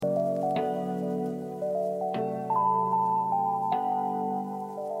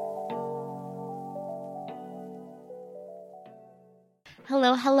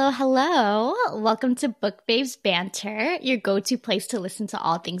Hello, hello, hello. Welcome to Book Babes Banter, your go-to place to listen to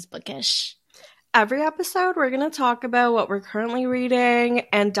all things bookish. Every episode, we're going to talk about what we're currently reading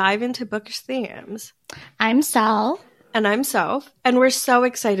and dive into bookish themes. I'm Sal. And I'm Soph, and we're so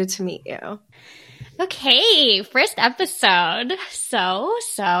excited to meet you. Okay, first episode. So,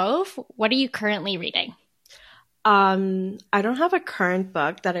 Soph, what are you currently reading? I don't have a current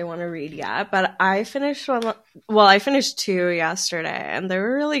book that I want to read yet, but I finished one. Well, I finished two yesterday, and they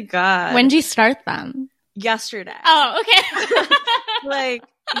were really good. When did you start them? Yesterday. Oh, okay. Like,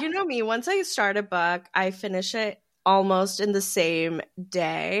 you know me, once I start a book, I finish it almost in the same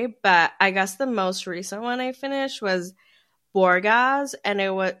day. But I guess the most recent one I finished was Borgas, and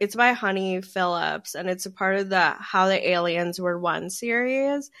it's by Honey Phillips, and it's a part of the How the Aliens Were One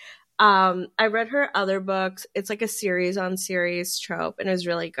series. I read her other books. It's like a series on series trope, and it was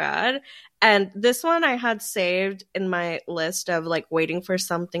really good. And this one I had saved in my list of like waiting for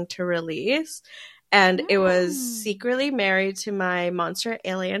something to release. And it was Secretly Married to My Monster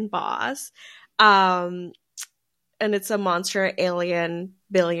Alien Boss. And it's a monster alien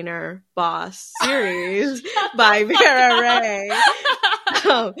billionaire boss series by Vera Ray.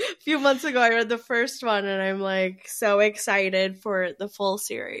 A few months ago, I read the first one, and I'm like so excited for the full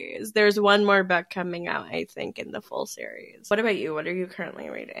series. There's one more book coming out, I think, in the full series. What about you? What are you currently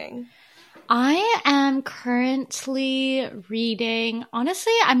reading? I am currently reading,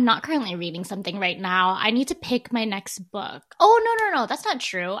 honestly, I'm not currently reading something right now. I need to pick my next book. Oh, no, that's not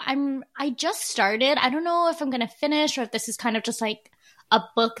true. I just started. I don't know if I'm going to finish or if this is kind of just like a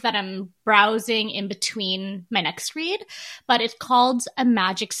book that I'm browsing in between my next read, but it's called A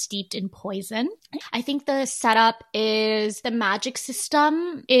Magic Steeped in Poison. I think the setup is the magic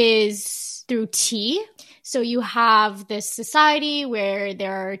system is through tea. So you have this society where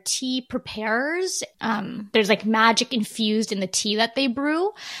there are tea preparers. There's like magic infused in the tea that they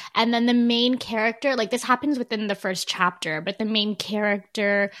brew. And then the main character, like this happens within the first chapter, but the main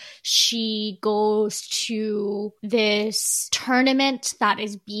character, she goes to this tournament that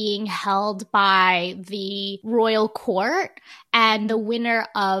is being held by the royal court. And the winner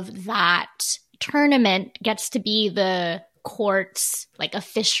of that tournament gets to be the court's like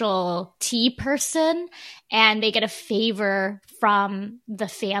official tea person, and they get a favor from the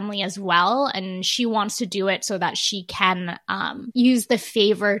family as well, and she wants to do it so that she can use the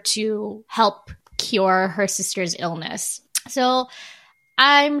favor to help cure her sister's illness. So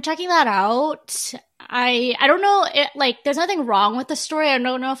I'm checking that out. I don't know, there's nothing wrong with the story. I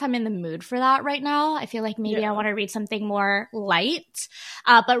don't know if I'm in the mood for that right now. I feel like maybe I want to read something more light.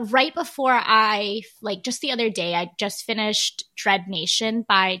 But right before just the other day, I just finished Dread Nation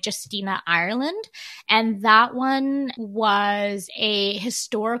by Justina Ireland. And that one was a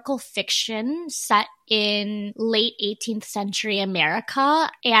historical fiction set in late 18th century America,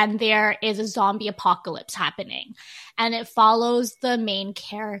 and there is a zombie apocalypse happening. And it follows the main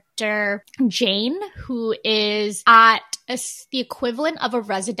character, Jane, who is at the equivalent of a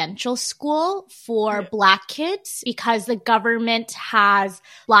residential school for Black kids, because the government has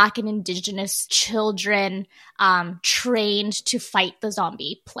Black and Indigenous children trained to fight the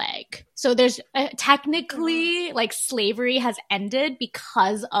zombie plague. So there's technically like slavery has ended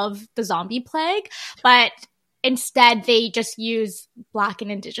because of the zombie plague, but instead they just use Black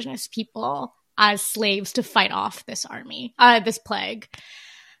and Indigenous people as slaves to fight off this plague.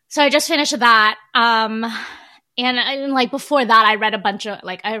 So I just finished that. And like before that, I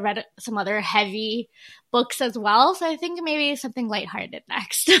read some other heavy books as well. So I think maybe something lighthearted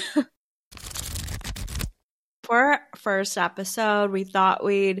next. For our first episode, we thought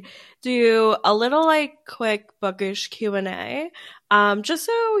we'd do a little quick bookish Q&A, just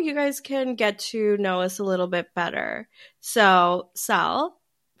so you guys can get to know us a little bit better. So, Sal,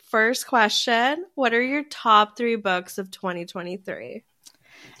 first question, what are your top 3 books of 2023?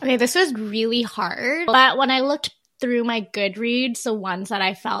 Okay, this was really hard, but when I looked through my Goodreads, the ones that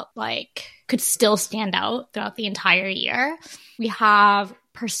I felt like could still stand out throughout the entire year, we have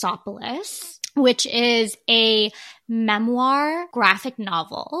Persepolis, which is a memoir graphic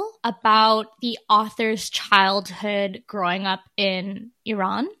novel about the author's childhood growing up in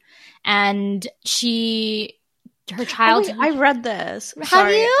Iran. And her childhood. I read this.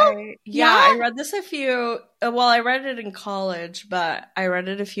 Have you? I read this I read it in college, but I read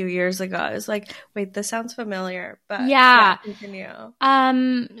it a few years ago. I was like, wait, this sounds familiar. But yeah, continue.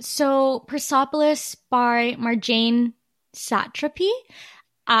 So Persepolis by Marjane Satrapi.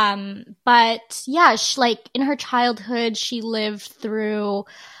 But yeah, in her childhood, she lived through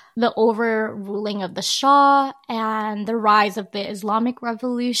the overruling of the Shah and the rise of the Islamic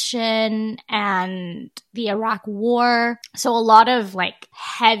Revolution and the Iraq War. So a lot of like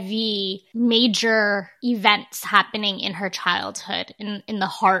heavy, major events happening in her childhood, in the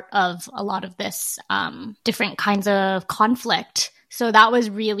heart of a lot of this different kinds of conflict. So that was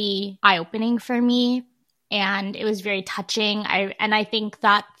really eye-opening for me. And it was very touching. I think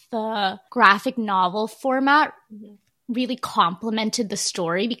that the graphic novel format really complemented the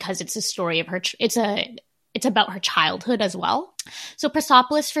story because it's a story of her. It's about her childhood as well. So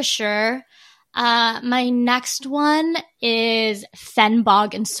Persepolis for sure. My next one is Fen,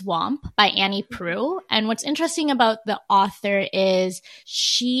 Bog, and Swamp by Annie Proulx. And what's interesting about the author is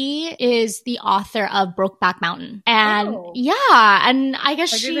she is the author of Brokeback Mountain. And yeah, and I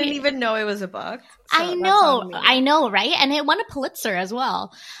guess I didn't even know it was a book. So I know, right? And it won a Pulitzer as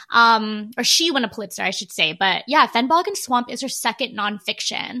well. Or she won a Pulitzer, I should say. But yeah, Fen, Bog, and Swamp is her second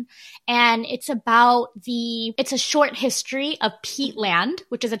nonfiction. And it's a short history of peatland,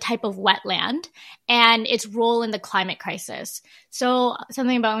 which is a type of wetland, and its role in the climate crisis. So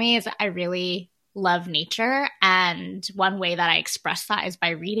something about me is I really love nature. And one way that I express that is by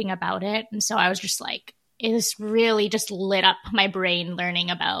reading about it. And so I was just like, it has really just lit up my brain learning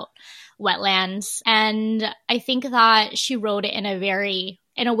about wetlands. And I think that she wrote it in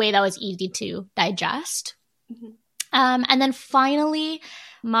a way that was easy to digest. Mm-hmm. And then finally,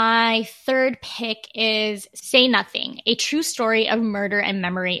 my third pick is Say Nothing, A True Story of Murder and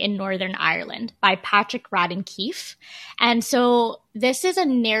Memory in Northern Ireland by Patrick Radden Keefe. And so this is a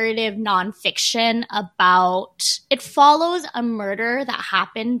narrative nonfiction it follows a murder that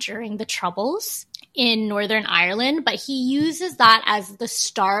happened during the Troubles in Northern Ireland, but he uses that as the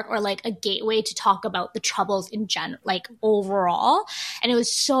start or like a gateway to talk about the Troubles in general, like overall. And it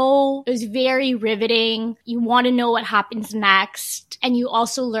was very riveting. You want to know what happens next. And you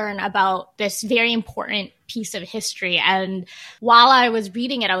also learn about this very important piece of history. And while I was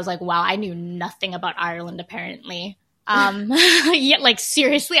reading it, I was like, wow, I knew nothing about Ireland apparently. Yeah, like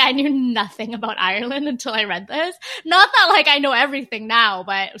seriously, I knew nothing about Ireland until I read this. Not that like I know everything now,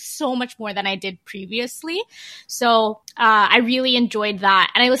 but so much more than I did previously. So I really enjoyed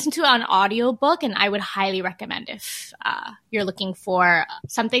that. And I listened to it on audiobook, and I would highly recommend if you're looking for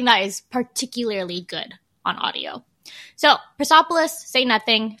something that is particularly good on audio. So Persepolis, Say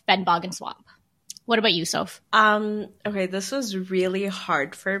Nothing, Fen, Bog, and Swamp. What about you, Soph? Okay, this was really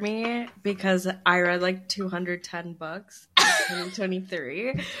hard for me because I read like 210 books in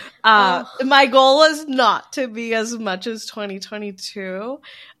 2023. My goal was not to be as much as 2022.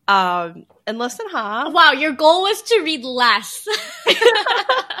 And less than half. Wow, your goal was to read less.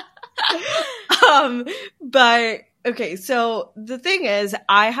 But okay, so the thing is,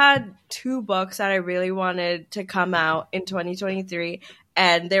 I had 2 books that I really wanted to come out in 2023.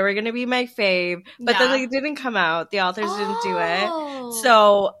 And they were going to be my fave, but then they didn't come out. The authors didn't do it.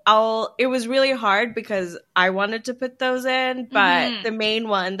 So it was really hard because I wanted to put those in, but the main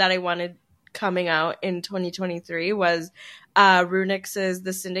one that I wanted coming out in 2023 was Runix's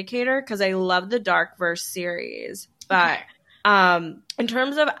The Syndicator, because I love the Dark Verse series. But in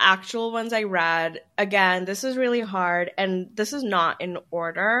terms of actual ones I read, again, this is really hard, and this is not in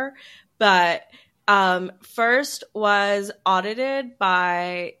order, but first was Audited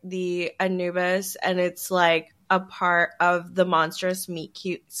by the Anubis, and it's like a part of the Monstrous Meet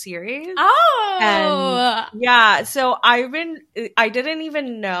Cute series. Oh! And yeah, so I didn't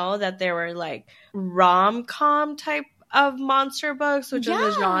even know that there were like rom-com type of monster books, which is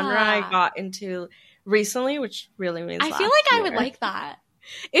a genre I got into recently, which really means I feel like I would like that.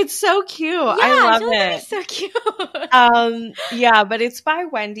 It's so cute. Yeah, I love it. It's so cute. Yeah, but it's by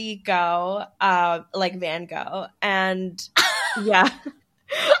Wendy Go, like Van Gogh, and yeah.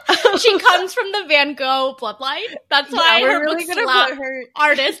 She comes from the Van Gogh bloodline. That's why her really books slap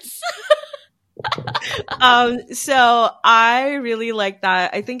artists. So I really like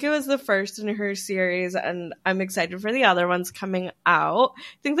that. I think it was the first in her series, and I'm excited for the other ones coming out. I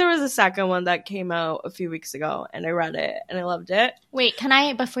think there was a second one that came out a few weeks ago, and I read it and I loved it. Wait,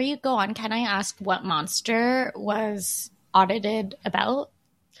 before you go on, can I ask what monster was audited about?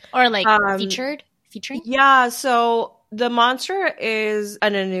 Or like featuring? Yeah, so the monster is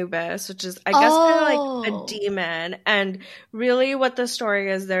an Anubis, which is, I guess, kind of like a demon. And really what the story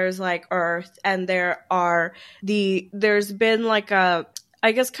is, there's like Earth, and there's been like I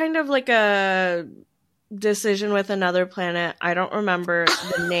guess kind of like a decision with another planet. I don't remember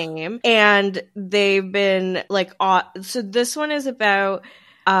the name. And they've been like, so this one is about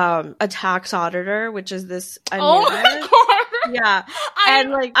a tax auditor, which is this Anubis. Oh my God. Yeah.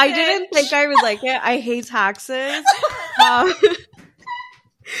 And like, I didn't think I would like it. I hate taxes.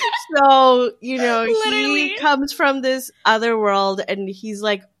 So, you know, Literally. he comes from this other world and he's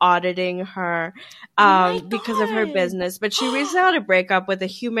like auditing her because of her God. business. But she recently had a breakup with a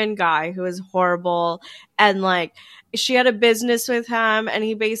human guy who is horrible. And like, she had a business with him and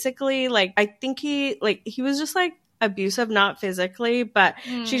he basically like, I think he was just like abusive, not physically, but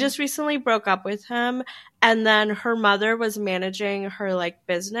she just recently broke up with him. And then her mother was managing her like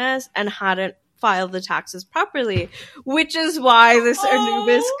business and hadn't filed the taxes properly, which is why this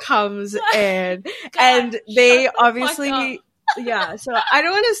Anubis comes in. God, and they shut the obviously, fuck up. yeah, so I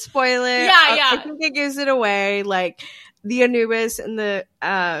don't want to spoil it. Yeah. I think it gives it away. Like, the Anubis and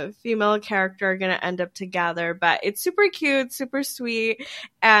the female character are going to end up together, but it's super cute, super sweet,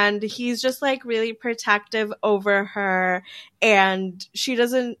 and he's just like really protective over her, and she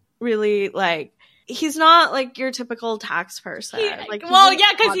doesn't really like, he's not like your typical tax person. Like, well,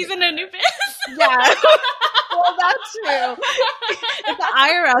 yeah, because he's an Anubis. Yeah. Well, that's true. If the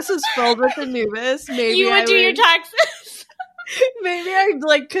IRS was filled with Anubis, maybe you would do your taxes. Maybe I'd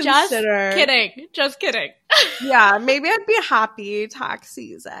like consider. Just kidding. Yeah, maybe I'd be happy tax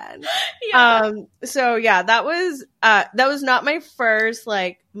season. Yeah. So yeah, that was not my first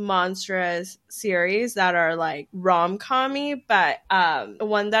like monstrous series that are like rom-com-y, but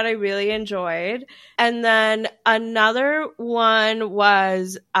one that I really enjoyed. And then another one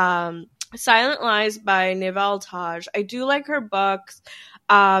was Silent Lies by Nival Taj. I do like her books.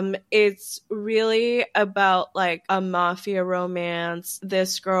 It's really about like a mafia romance.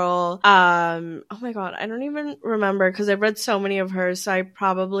 This girl, oh my god, I don't even remember because I've read so many of hers, so I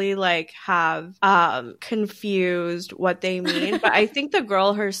probably like have confused what they mean. But I think the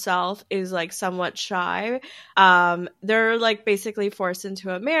girl herself is like somewhat shy. They're like basically forced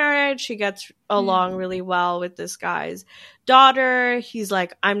into a marriage. She gets along really well with this guy's daughter. He's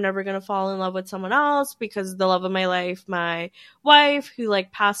like, I'm never gonna fall in love with someone else because the love of my life, my wife who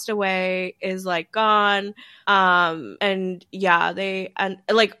like passed away, is like gone. And yeah, and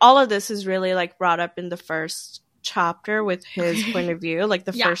like all of this is really like brought up in the first chapter with his point of view, like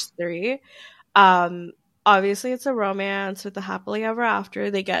the first three. Obviously it's a romance with a happily ever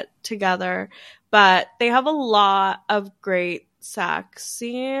after. They get together, but they have a lot of great sex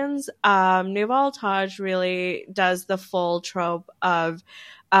scenes. Nival Taj really does the full trope of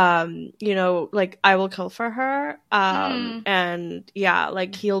you know, like, I will kill for her, and yeah,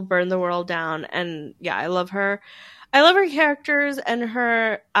 like, he'll burn the world down. And yeah, I love her characters, and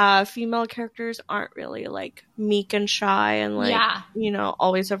her female characters aren't really like meek and shy and like, you know,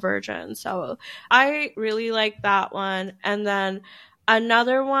 always a virgin. So I really like that one. And then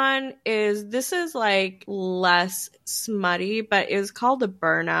another one this is like less smutty, but is called The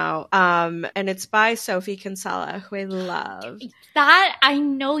Burnout. And it's by Sophie Kinsella, who I love. That, I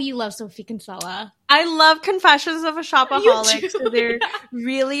know you love Sophie Kinsella. I love Confessions of a Shopaholic. So they're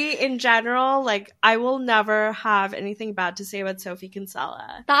really, in general, like, I will never have anything bad to say about Sophie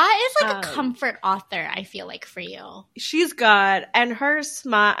Kinsella. That is like a comfort author, I feel like, for you. She's good. And her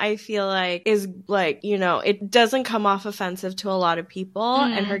smut, I feel like, is like, you know, it doesn't come off offensive to a lot of people.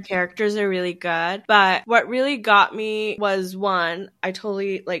 And her characters are really good. But what really got me was, one, I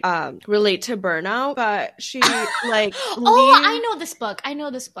totally like relate to Burnout, but she like I know this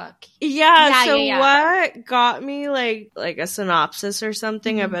book. Yeah, what got me like a synopsis or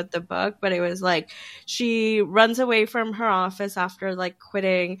something about the book, but it was like, she runs away from her office after like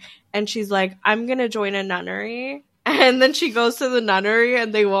quitting, and she's like, I'm gonna join a nunnery. And then she goes to the nunnery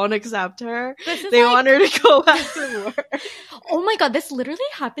and they won't accept her. They want her to go back to work. Oh my god, this literally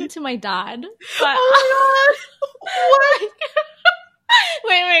happened to my dad. But, oh my god. What?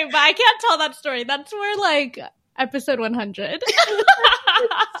 Wait, but I can't tell that story. That's where like episode 100.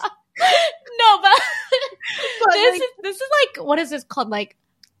 No, but this is like, what is this called? Like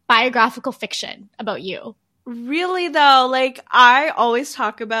biographical fiction about you. Really though, like, I always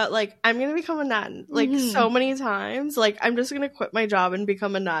talk about like, I'm gonna become a nun, like so many times, like, I'm just gonna quit my job and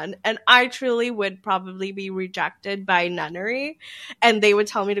become a nun, and I truly would probably be rejected by nunnery, and they would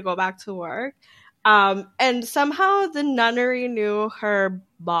tell me to go back to work. And somehow the nunnery knew her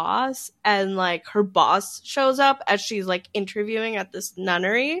boss, and like her boss shows up as she's like interviewing at this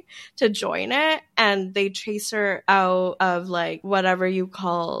nunnery to join it, and they chase her out of like whatever you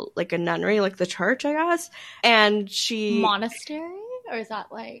call like a nunnery, like the church, I guess. And she monastery Or is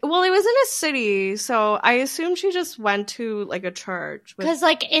that like... Well, it was in a city, so I assume she just went to like a church. Because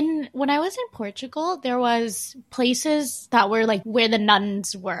like when I was in Portugal, there was places that were like where the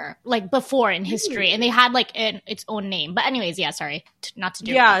nuns were, like before in history, and they had like its own name. But anyways, yeah, sorry, not to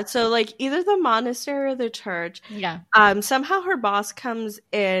do. Yeah, so like either the monastery or the church. Yeah. Somehow her boss comes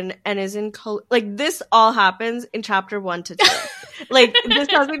in and is in like this all happens in chapter 1 to 2. Like this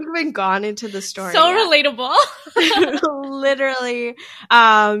hasn't even gone into the story. So yet. Relatable. Literally.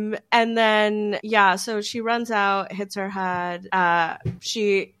 And then so she runs out, hits her head.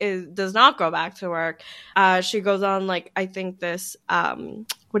 She does not go back to work. She goes on like I think this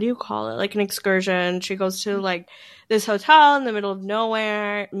what do you call it? Like an excursion. She goes to like this hotel in the middle of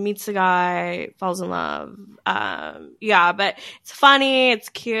nowhere, meets a guy, falls in love. But it's funny, it's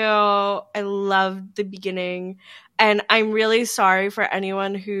cute. I love the beginning. And I'm really sorry for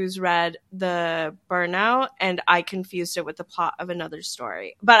anyone who's read The Burnout and I confused it with the plot of another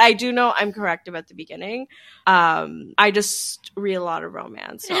story. But I do know I'm correct about the beginning. I just read a lot of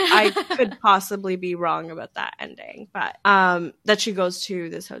romance. So I could possibly be wrong about that ending. But that she goes to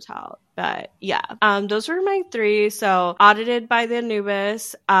this hotel. But yeah, those were my 3. So Audited by the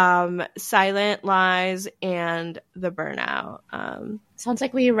Anubis, Silent Lies, and The Burnout. Sounds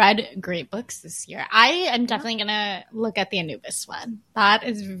like we read great books this year. I am definitely going to look at the Anubis one. That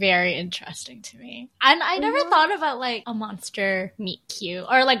is very interesting to me. And I never thought about like a monster meet cute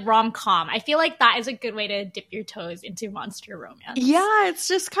or like rom-com. I feel like that is a good way to dip your toes into monster romance. Yeah, it's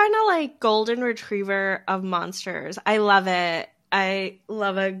just kind of like golden retriever of monsters. I love it. I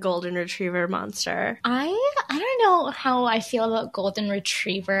love a golden retriever monster. I don't know how I feel about golden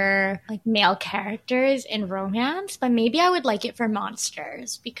retriever like male characters in romance, but maybe I would like it for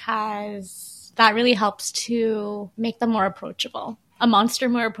monsters because that really helps to make them more approachable. A monster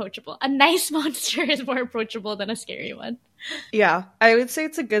more approachable. A nice monster is more approachable than a scary one. Yeah, I would say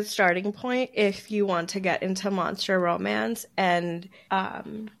it's a good starting point if you want to get into monster romance. And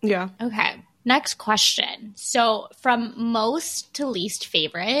yeah. Okay. Next question. So from most to least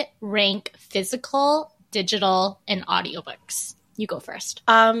favorite, rank physical, digital, and audiobooks. You go first.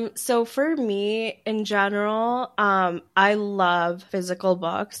 So for me, in general, I love physical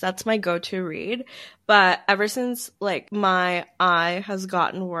books. That's my go-to read. But ever since, like, my eye has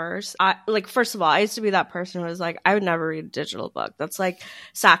gotten worse, first of all, I used to be that person who was like, I would never read a digital book. That's, like,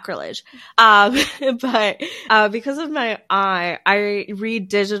 sacrilege. But because of my eye, I read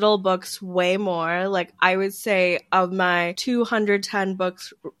digital books way more. Like, I would say of my 210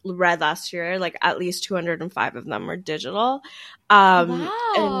 books read last year, like, at least 205 of them were digital. Wow.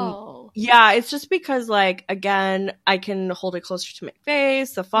 And yeah, it's just because, like, again, I can hold it closer to my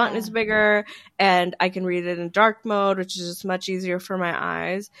face, the font is bigger, and I can read it in dark mode, which is just much easier for my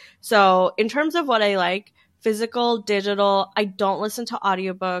eyes. So in terms of what I like, physical, digital, I don't listen to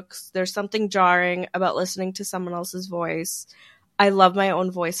audiobooks. There's something jarring about listening to someone else's voice. I love my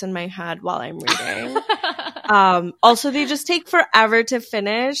own voice in my head while I'm reading. Also, they just take forever to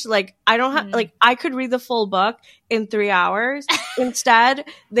finish. Like, I don't have, like, I could read the full book in 3 hours. Instead,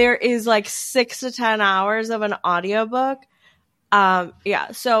 there is like 6 to 10 hours of an audiobook.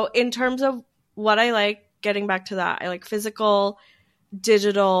 Yeah. So in terms of what I like, getting back to that, I like physical,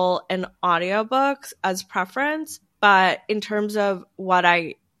 digital, and audiobooks as preference. But in terms of what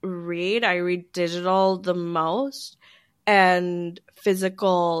I read digital the most, and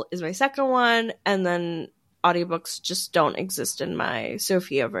physical is my second one, and then audiobooks just don't exist in my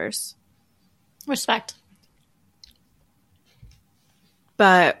Sophia-verse. Respect.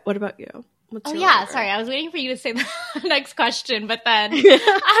 But what about you? Sorry, I was waiting for you to say the next question, but then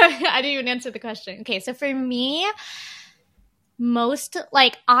I didn't even answer the question. Okay, so for me,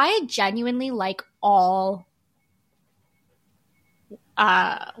 I genuinely like all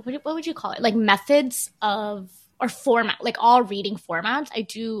what would you call it? Like methods of or format, like all reading formats. I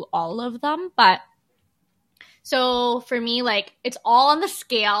do all of them, but so for me, like it's all on the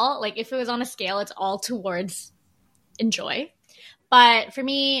scale. Like if it was on a scale, it's all towards enjoy. But for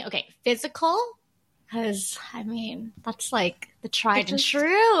me, okay, physical, because I mean that's like the tried and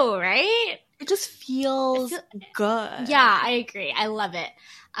true, right? It just feels good. Yeah, I agree. I love it.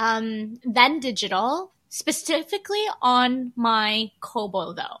 Then digital. Specifically on my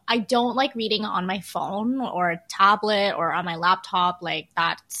Kobo, though. I don't like reading on my phone or a tablet or on my laptop. Like,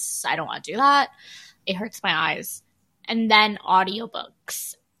 I don't want to do that. It hurts my eyes. And then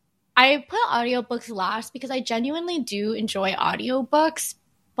audiobooks. I put audiobooks last because I genuinely do enjoy audiobooks,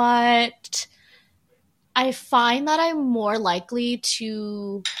 but I find that I'm more likely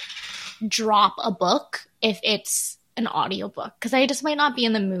to drop a book if it's an audiobook because I just might not be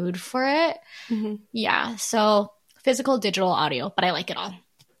in the mood for it. Mm-hmm. Yeah, so physical, digital, audio, but I like it all.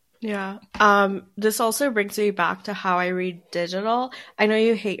 Yeah. This also brings me back to how I read digital. I know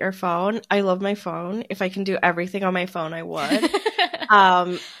you hate your phone. I love my phone. If I can do everything on my phone, I would.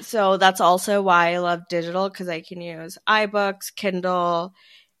 So that's also why I love digital, because I can use iBooks, Kindle.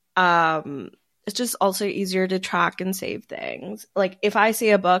 It's just also easier to track and save things. Like if I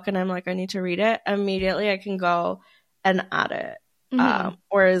see a book and I'm like, I need to read it, immediately I can go and add it.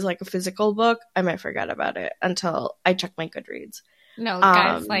 Whereas like a physical book, I might forget about it until I check my Goodreads. No,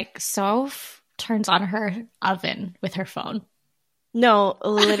 guys, like Soph turns on her oven with her phone. No,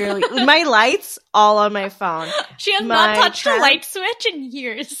 literally. My lights all on my phone. She has not touched a light switch in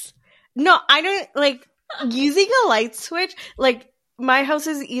years. No, I don't like using a light switch. Like my house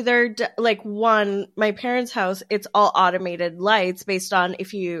is either like my parents' house, it's all automated lights based on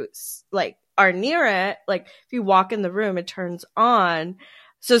if you like are near it. Like if you walk in the room, it turns on.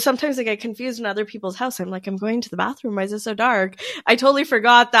 So sometimes I get confused in other people's house. I'm like, I'm going to the bathroom. Why is it so dark? I totally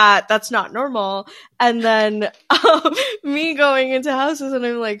forgot that that's not normal. And then me going into houses and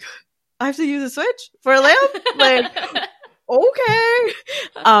I'm like, I have to use a switch for a lamp? Like, okay.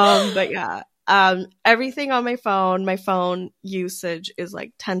 But yeah, everything on my phone usage is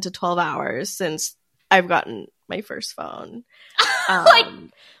like 10 to 12 hours since I've gotten my first phone. Like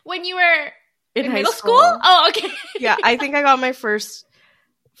when you were in middle school? Oh, okay. Yeah, I think I got my first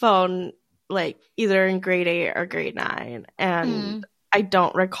phone like either in grade 8 or grade 9, and I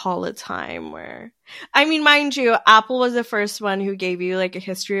don't recall a time where, I mean, mind you, Apple was the first one who gave you like a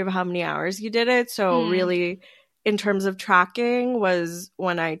history of how many hours you did it, so really in terms of tracking was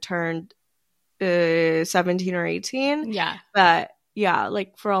when I turned 17 or 18. Yeah, but yeah,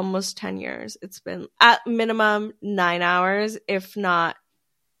 like for almost 10 years it's been at minimum 9 hours, if not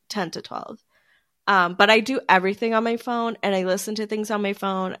 10 to 12. But I do everything on my phone and I listen to things on my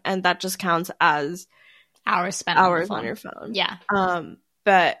phone, and that just counts as hours spent on your phone. Yeah.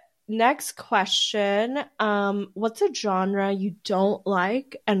 But next question, what's a genre you don't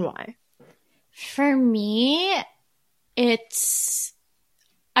like and why? For me,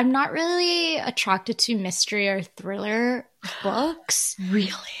 I'm not really attracted to mystery or thriller books.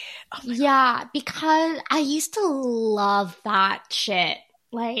 Really? Oh yeah, because I used to love that shit.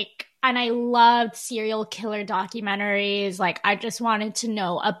 Like, and I loved serial killer documentaries. Like, I just wanted to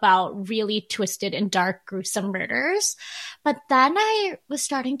know about really twisted and dark, gruesome murders. But then I was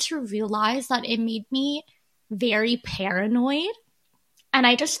starting to realize that it made me very paranoid. And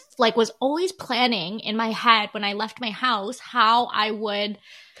I just, like, was always planning in my head when I left my house how I would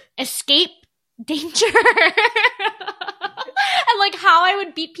escape danger. And, like, how I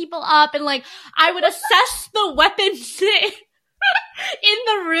would beat people up. And, like, I would assess the weapons in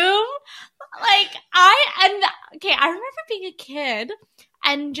the room. Like, I remember being a kid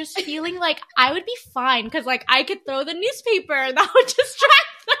and just feeling like I would be fine because, like, I could throw the newspaper and that would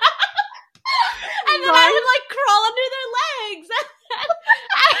distract them. And then I would, like, crawl under their legs.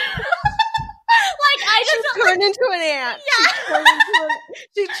 Like, I just turned into an ant. Yeah.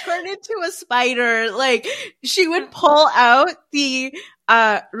 She turned into a spider. Like, she would pull out the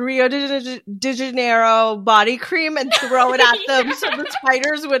Rio de Janeiro body cream and throw it at them so the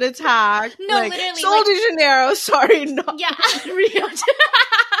spiders would attack. No, like, literally. Sol de Janeiro, sorry. No. Yeah, Rio de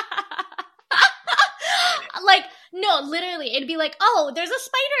Like, no, literally, it'd be like, oh, there's a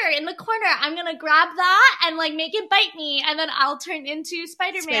spider in the corner. I'm gonna grab that and, like, make it bite me, and then I'll turn into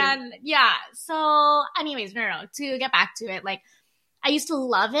Spider-Man. Yeah, so anyways, no, to get back to it, like, I used to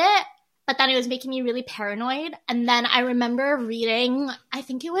love it, but then it was making me really paranoid. And then I remember reading, I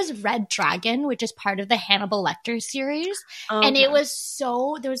think it was Red Dragon, which is part of the Hannibal Lecter series. Okay. And it was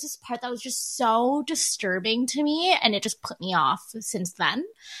there was this part that was just so disturbing to me, and it just put me off since then.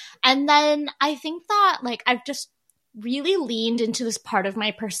 And then I think that, like, I've just really leaned into this part of my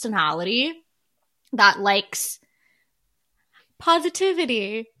personality that likes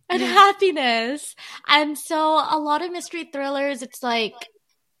positivity and happiness. And so a lot of mystery thrillers, it's like,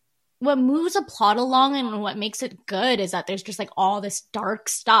 what moves a plot along and what makes it good is that there's just, like, all this dark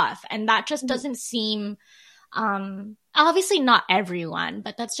stuff. And that just doesn't seem, obviously not everyone,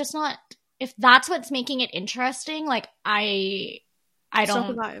 but that's just not, if that's what's making it interesting, like, I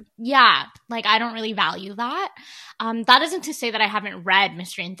don't, yeah, like, I don't really value that. That isn't to say that I haven't read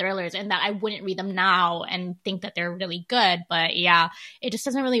mystery and thrillers and that I wouldn't read them now and think that they're really good. But yeah, it just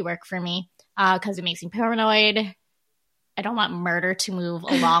doesn't really work for me because it makes me paranoid. I don't want murder to move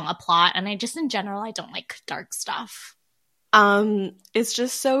along a plot. And I just, in general, I don't like dark stuff. It's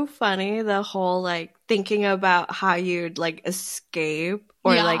just so funny, the whole, like, thinking about how you'd, like, escape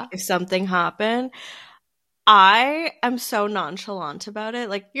or like if something happened. I am so nonchalant about it.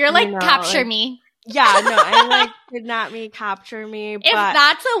 Like, you're like, capture me. Yeah, no, and like kidnap me, capture me. If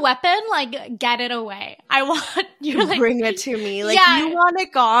that's a weapon, like get it away. I want you like bring it to me. Like yeah. you want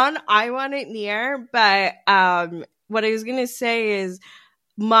it gone, I want it near. But what I was gonna say is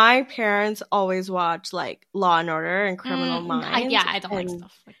my parents always watch like Law and Order and Criminal Minds. Yeah, I don't like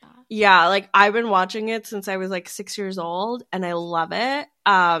stuff like that. Yeah, like I've been watching it since I was like 6 years old and I love it.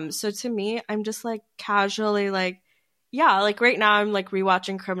 So to me, I'm just like casually like, yeah, like right now I'm like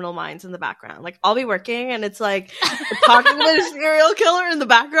rewatching Criminal Minds in the background. Like I'll be working and it's like talking about a serial killer in the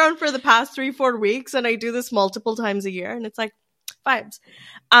background for the past 3-4 weeks, and I do this multiple times a year, and it's like vibes.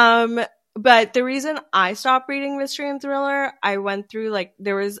 But the reason I stopped reading mystery and thriller, I went through like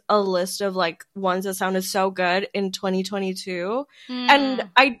there was a list of like ones that sounded so good in 2022, and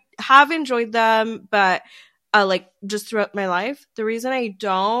I have enjoyed them, but like just throughout my life, the reason I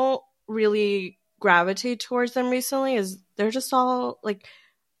don't really gravitate towards them recently is they're just all like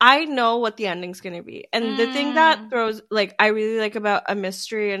I know what the ending's gonna be, and the thing that throws like I really like about a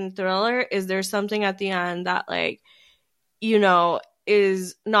mystery and thriller is there's something at the end that like you know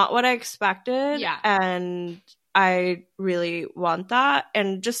is not what I expected, and I really want that,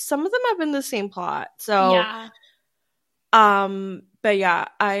 and just some of them have been the same plot, so but yeah,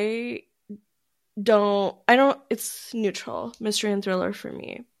 I don't it's neutral mystery and thriller for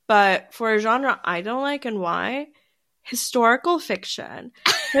me. But for a genre I don't like and why, historical fiction.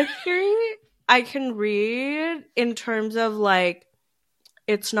 History I can read in terms of like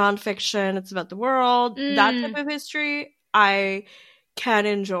it's nonfiction, it's about the world, that type of history I can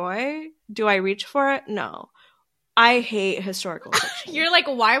enjoy. Do I reach for it? No. I hate historical fiction. You're like,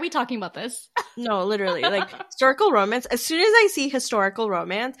 why are we talking about this? No, literally. Like, historical romance, as soon as I see historical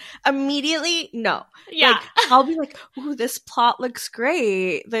romance, immediately, no. Yeah. Like, I'll be like, ooh, this plot looks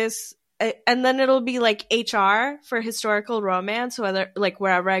great. And then it'll be like HR for historical romance, whether, like,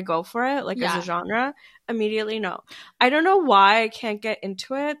 wherever I go for it, like, as a genre, immediately, no. I don't know why I can't get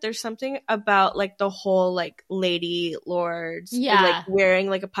into it. There's something about, like, the whole, like, lady lords, like, wearing,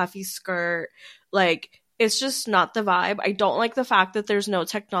 like, a puffy skirt, like, it's just not the vibe. I don't like the fact that there's no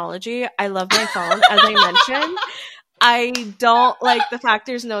technology. I love my phone, as I mentioned. I don't like the fact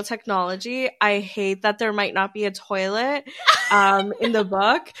there's no technology. I hate that there might not be a toilet in the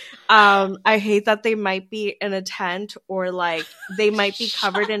book. I hate that they might be in a tent or like they might be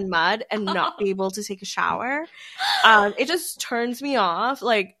covered in mud and not be able to take a shower. It just turns me off.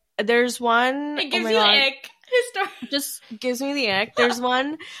 Like there's one. It gives you ick. Just gives me the ick. There's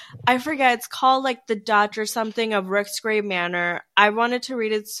one, I forget, it's called like The Dutch or something of Rooksgrave Manor. I wanted to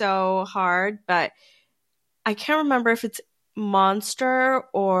read it so hard, but I can't remember if it's Monster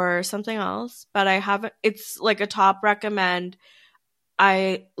or something else, but I haven't. It's like a top recommend.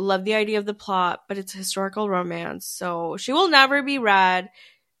 I love the idea of the plot, but it's a historical romance, so she will never be read.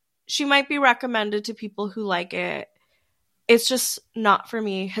 She might be recommended to people who like it. It's just not for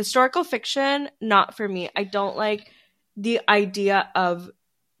me. Historical fiction, not for me. I don't like the idea of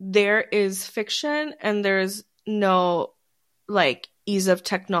there is fiction and there's no like ease of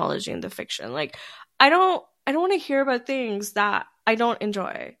technology in the fiction. Like I don't want to hear about things that I don't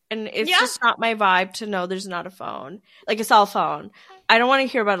enjoy. And it's just not my vibe to know there's not a phone. Like a cell phone. I don't want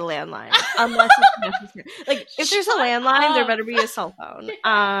to hear about a landline unless it's necessary. Like if there's a landline, there better be a cell phone.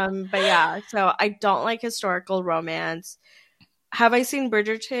 But yeah, so I don't like historical romance. Have I seen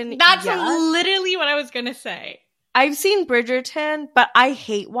Bridgerton? That's literally what I was going to say. I've seen Bridgerton, but I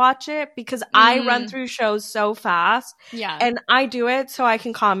hate watch it because I run through shows so fast. Yeah. And I do it so I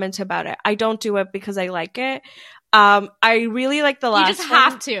can comment about it. I don't do it because I like it. I really like the last one. You just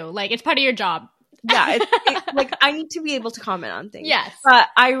have to. Like, it's part of your job. Yeah. Like, I need to be able to comment on things. Yes. But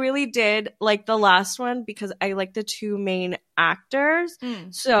I really did like the last one because I like the two main actors.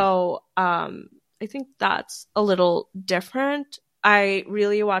 So, I think that's a little different. I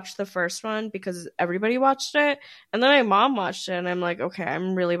really watched the first one because everybody watched it. And then my mom watched it and I'm like, okay,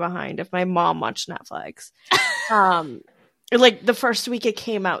 I'm really behind if my mom watched Netflix. Like the first week it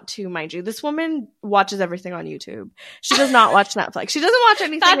came out too, mind you. This woman watches everyththing on YouTube. She does not watch Netflix. She doesn't watch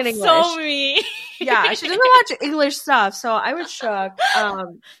anything in English. That's so me. Yeah, she doesn't watch English stuff. So I was shook.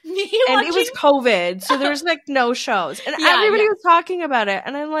 And it was COVID. So there was like no shows. And everybody was talking about it.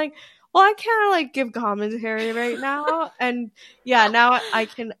 And I'm like, well, I can't like give commentary right now. And yeah, now I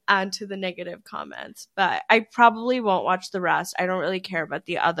can add to the negative comments, but I probably won't watch the rest. I don't really care about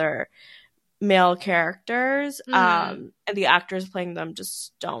the other male characters. And the actors playing them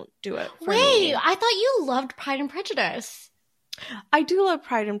just don't do it for me. I thought you loved Pride and Prejudice. I do love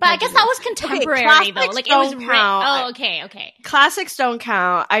Pride and But I Prejudice. guess that was contemporary, okay, though. Like, it was don't count. Oh, okay. Classics don't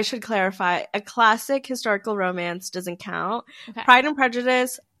count. I should clarify. A classic historical romance doesn't count. Okay. Pride and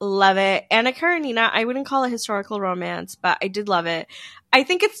Prejudice, love it. Anna Karenina, I wouldn't call it historical romance, but I did love it. I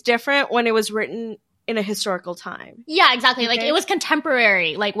think it's different when it was written in a historical time. Yeah, exactly. Okay. Like, it was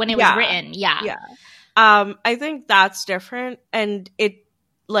contemporary, like, when it was written. Yeah. Yeah. I think that's different. And it,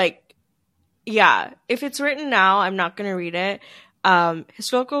 like, yeah, if it's written now, I'm not going to read it.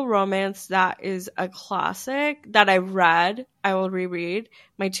 Historical romance, that is a classic that I've read. I will reread.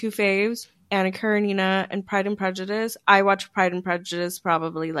 My two faves, Anna Karenina and Pride and Prejudice. I watch Pride and Prejudice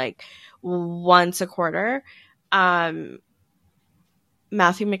probably like once a quarter. Matthew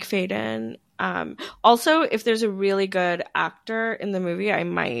Macfadyen. Also, if there's a really good actor in the movie, I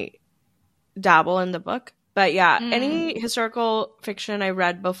might dabble in the book. But yeah, any historical fiction I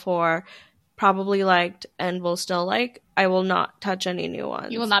read before, probably liked and will still like. I will not touch any new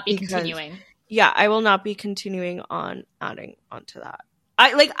ones. You will not be continuing. Yeah, I will not be continuing on adding onto that.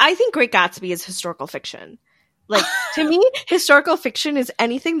 I think Great Gatsby is historical fiction. Like, to me, historical fiction is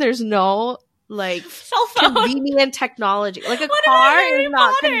anything there's no like Cell phone. Convenient technology. Like, a What car about Harry is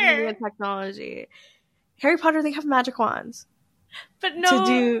not Potter? convenient technology. Harry Potter, they have magic wands. But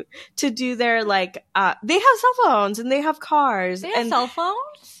no. To do their like they have cell phones and they have cars. They have cell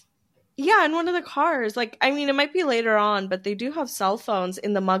phones? Yeah, in one of the cars. Like, I mean, it might be later on, but they do have cell phones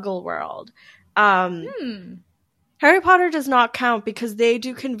in the Muggle world. Harry Potter does not count because they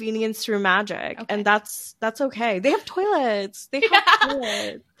do convenience through magic, and that's okay. They have toilets. They have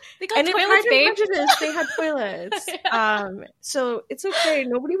toilets. They got And toilets, in babe. Pride and Prejudice, they had toilets. Yeah. So it's okay.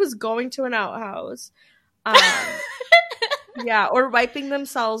 Nobody was going to an outhouse. Yeah, or wiping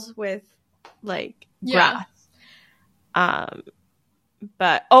themselves with like grass.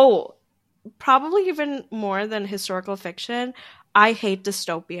 But probably even more than historical fiction, I hate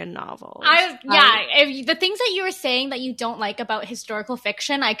dystopian novels. If the things that you were saying that you don't like about historical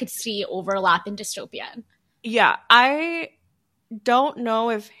fiction, I could see overlap in dystopian. Yeah, I don't know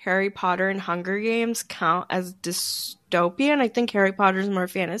if Harry Potter and Hunger Games count as dystopian. I think Harry Potter's more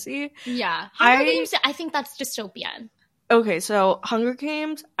fantasy. Yeah. Hunger Games, I think that's dystopian. Okay, so Hunger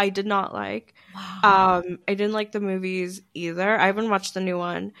Games, I did not like. Wow. I didn't like the movies either. I haven't watched the new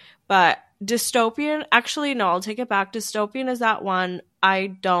one. But dystopian, actually, no, I'll take it back. Dystopian is that one I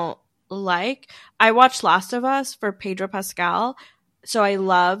don't like. I watched Last of Us for Pedro Pascal, so I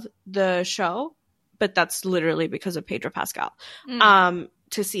love the show, but that's literally because of Pedro Pascal.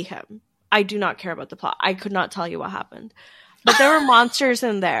 To see him. I do not care about the plot. I could not tell you what happened. But there were monsters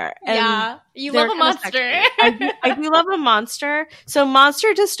in there. And yeah, you love a monster. I do love a monster. So monster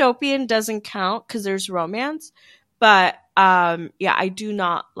dystopian doesn't count because there's romance. But yeah, I do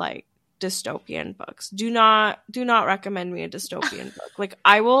not like dystopian books. Do not recommend me a dystopian book. Like,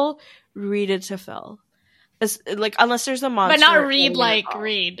 I will read it to fill. Like, unless there's a monster. But not read like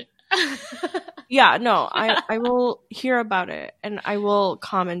read. Yeah, no, I will hear about it and I will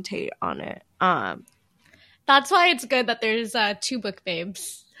commentate on it. That's why it's good that there's two book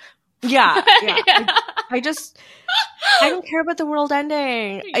babes. Yeah. I don't care about the world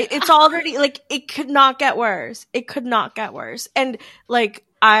ending. It's already, like, it could not get worse. And, like,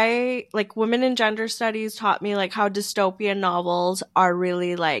 women in gender studies taught me, like, how dystopian novels are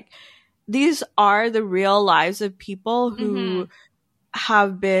really, like, these are the real lives of people who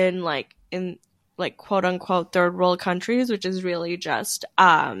have been, like, in, like, quote unquote third world countries, which is really just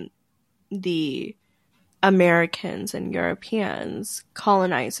the Americans and Europeans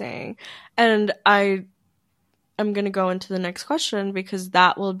colonizing. And I'm going to go into the next question because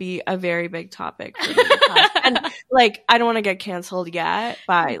that will be a very big topic for me. And, like, I don't want to get canceled yet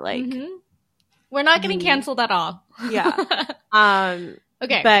by, like... We're not getting canceled at all. Yeah.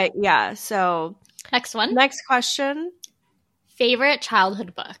 Okay. But, yeah, so... Next one. Next question. Favorite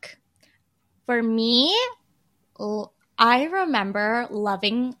childhood book? For me, I remember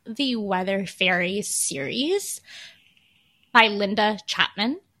loving the Weather Fairies series by Linda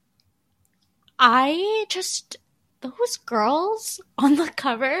Chapman. Those girls on the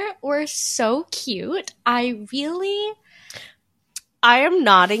cover were so cute. I am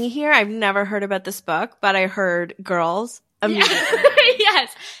nodding here. I've never heard about this book, but I heard girls immediately.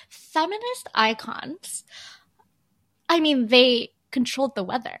 Yes. Feminist icons. I mean, they controlled the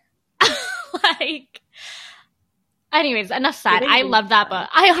weather. Like, anyways, enough said. I love that book.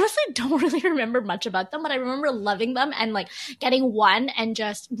 I honestly don't really remember much about them, but I remember loving them and, like, getting one and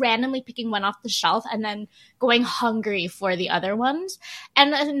just randomly picking one off the shelf and then going hungry for the other ones.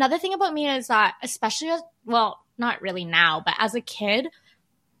 And another thing about me is that, especially well, not really now, but as a kid,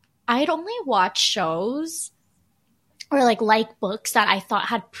 I'd only watch shows or like books that I thought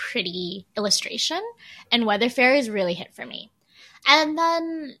had pretty illustration, and Weather Fairies really hit for me. And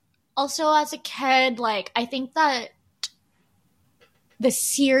then also as a kid, like I think that the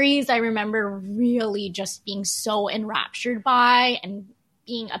series I remember really just being so enraptured by and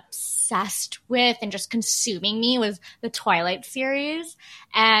being obsessed with and just consuming me was the Twilight series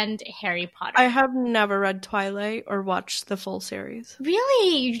and Harry Potter. I have never read Twilight or watched the full series.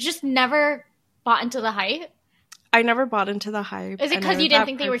 Really? You just never bought into the hype? I never bought into the hype. Is it because you didn't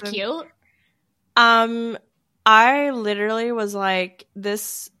think they were cute? I literally was like,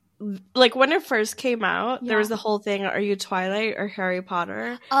 this, like when it first came out, there was the whole thing, are you Twilight or Harry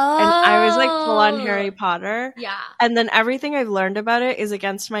Potter? Oh. And I was like full on Harry Potter. Yeah. And then everything I've learned about it is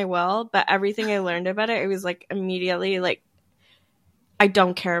against my will, but everything I learned about it was like immediately like, I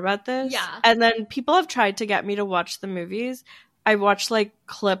don't care about this. Yeah. And then people have tried to get me to watch the movies. I watched like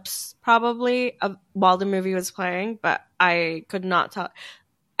clips probably while the movie was playing, but I could not tell.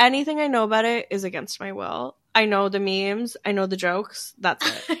 Anything I know about it is against my will. I know the memes. I know the jokes. That's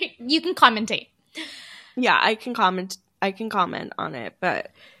it. You can commentate. Yeah, I can comment on it,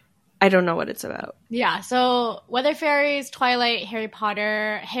 but I don't know what it's about. Yeah, so Weather Fairies, Twilight, Harry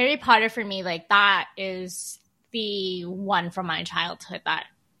Potter. Harry Potter for me, like that is the one from my childhood that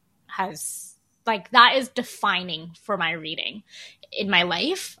has, like, that is defining for my reading in my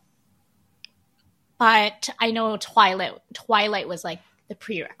life. But I know Twilight was like the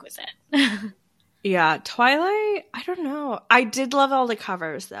prerequisite. Yeah, Twilight, I don't know. I did love all the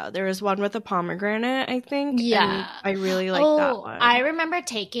covers, though. There was one with a pomegranate, I think. Yeah. I really liked that one. I remember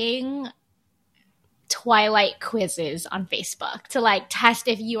taking Twilight quizzes on Facebook to, like, test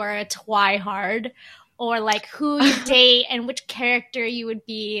if you are a Twihard or, like, who you date and which character you would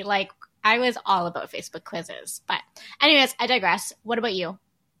be. Like, I was all about Facebook quizzes. But anyways, I digress. What about you?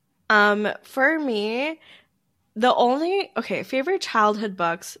 For me, favorite childhood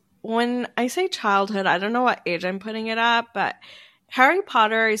books. When I say childhood, I don't know what age I'm putting it at, but Harry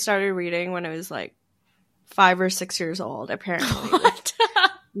Potter I started reading when I was like 5 or 6 years old, apparently. What?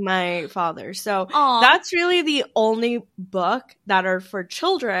 My father. So Aww. That's really the only book that are for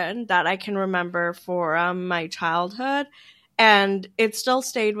children that I can remember for my childhood. And it still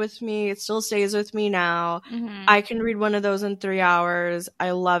stayed with me. It still stays with me now. Mm-hmm. I can read one of those in 3 hours. I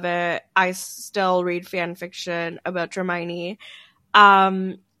love it. I still read fan fiction about Hermione.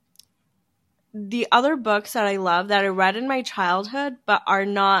 The other books that I love that I read in my childhood but are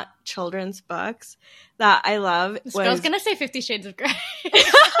not children's books that I love I was going to say 50 Shades of Grey.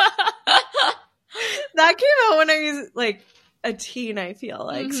 That came out when I was like a teen, I feel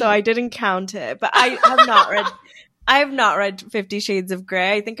like. So I didn't count it. But I have not read 50 Shades of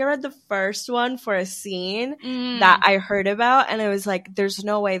Grey. I think I read the first one for a scene that I heard about, and I was like, there's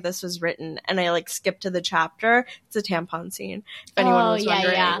no way this was written. And I like skipped to the chapter. It's a tampon scene, if anyone was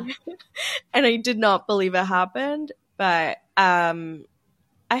wondering. Yeah. And I did not believe it happened. But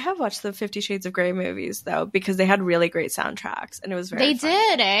I have watched the 50 Shades of Grey movies, though, because they had really great soundtracks, and it was very fun.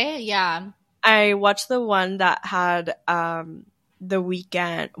 Did, eh? Yeah. I watched the one that had The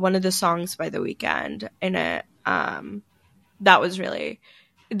Weeknd, one of the songs by The Weeknd in it. That was really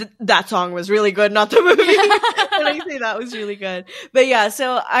that song was really good, not the movie. And I say that was really good, but yeah.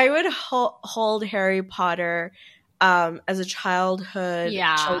 So I would hold Harry Potter as a childhood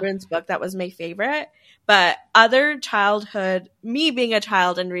children's book. That was my favorite. But other childhood, me being a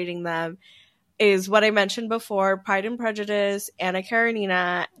child and reading them, is what I mentioned before: Pride and Prejudice, Anna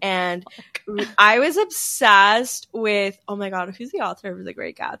Karenina, and I was obsessed with. Oh my god, who's the author of The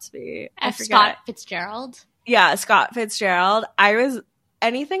Great Gatsby? Scott Fitzgerald. Yeah, Scott Fitzgerald.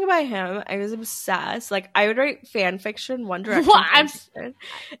 Anything by him, I was obsessed. Like, I would write fan fiction, One Direction fan fiction,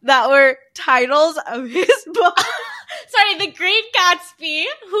 that were titles of his book. Sorry, The Great Gatsby.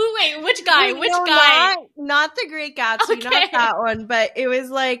 Which guy? Which guy? Not The Great Gatsby, not that one. But it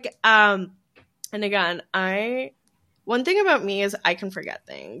was like, and again, one thing about me is I can forget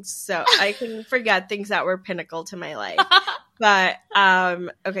things. So I can forget things that were pinnacle to my life. But,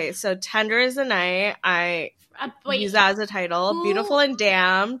 okay, so Tender is the Night, I use that as a title. Beautiful and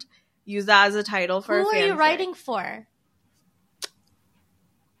Damned, use that as a title for a fanfic. Who are you writing for?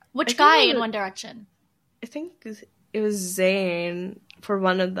 Which guy in One Direction? I think it was Zayn for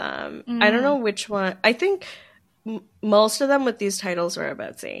one of them. I don't know which one. I think most of them with these titles were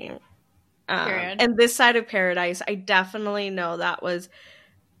about Zayn. And This Side of Paradise, I definitely know that was...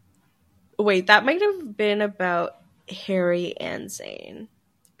 Wait, that might have been about Harry and Zayn.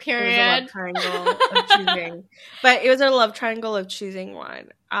 Period. It was a love triangle of choosing. But it was a love triangle of choosing one.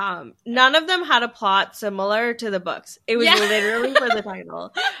 None of them had a plot similar to the books. It was literally for the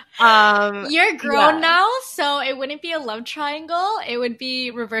title. You're grown now, so it wouldn't be a love triangle. It would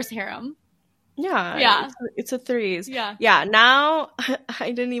be reverse harem. Yeah. It's a threes. Yeah. Yeah. Now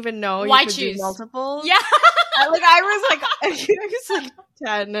I didn't even know Why you could choose do multiple. Yeah. I was like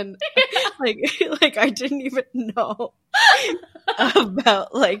 10 and like I didn't even know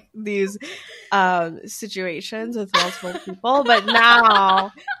about like these situations with multiple people. But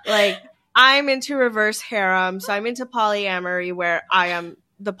now like I'm into reverse harem, so I'm into polyamory where I am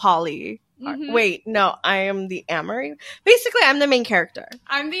the poly. Mm-hmm. Wait, no, I am the amory. Basically, I'm the main character.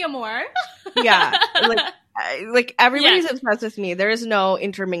 I'm the amour. Yeah, like everybody's obsessed with me. There is no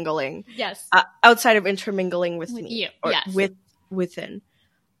intermingling. Yes, outside of intermingling with me, you. Or within.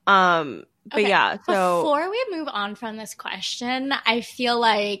 But okay. Yeah. So before we move on from this question, I feel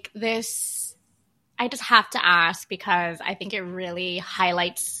like this. I just have to ask because I think it really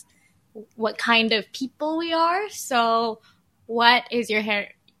highlights what kind of people we are. So, what is your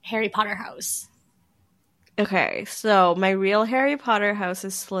Harry Potter house? Okay, so my real Harry Potter house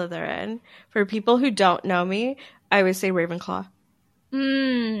is Slytherin. For people who don't know me, I would say Ravenclaw.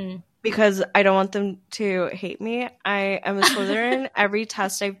 Because I don't want them to hate me. I am a Slytherin. Every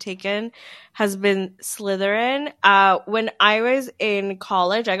test I've taken has been Slytherin. When I was in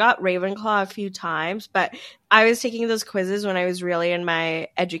college, I got Ravenclaw a few times, but I was taking those quizzes when I was really in my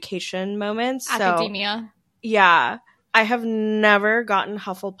education moments. Academia. So, yeah. I have never gotten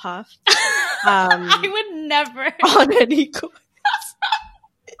Hufflepuff. I would never. On any quiz.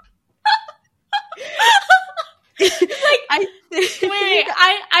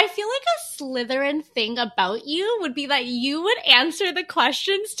 I feel like a Slytherin thing about you would be that you would answer the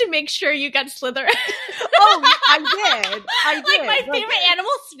questions to make sure you get Slytherin. Oh, I did. Like my favorite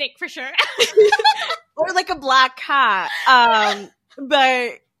animal, snake for sure. Or like a black cat.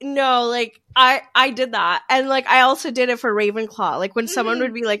 But no, like I did that. And like I also did it for Ravenclaw. Like when someone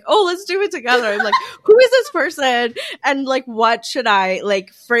would be like, "Oh, let's do it together." I'm like, "Who is this person?" And like what should I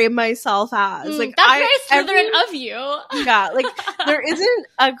like frame myself as? Like that's very Slytherin of you. Yeah, like there isn't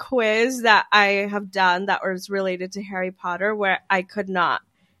a quiz that I have done that was related to Harry Potter where I could not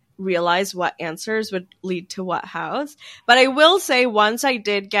realize what answers would lead to what house. But I will say once I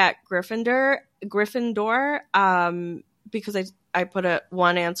did get Gryffindor, because I put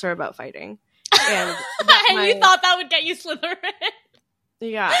one answer about fighting. And, you thought that would get you Slytherin?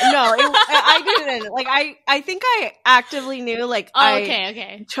 Yeah. No, I didn't. Like, I think I actively knew, like,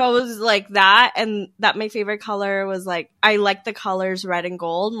 okay. chose, like, that, and that my favorite color was, like, I like the colors red and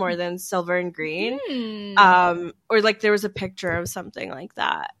gold more than silver and green. Or, like, there was a picture of something like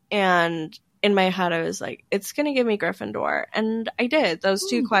that. And in my head, I was like, it's going to give me Gryffindor. And I did. Those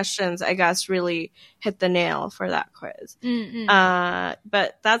two questions, I guess, really hit the nail for that quiz.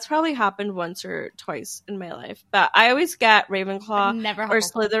 But that's probably happened once or twice in my life. But I always get Ravenclaw or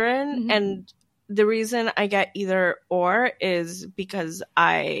Slytherin. And the reason I get either or is because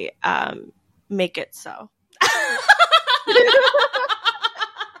I make it so.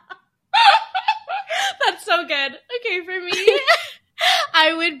 That's so good. Okay, for me,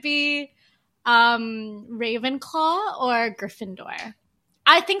 I would be Ravenclaw or Gryffindor.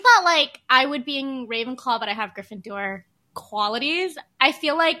 I think that like I would be in Ravenclaw, but I have Gryffindor qualities. I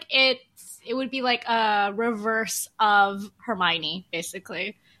feel like it would be like a reverse of Hermione,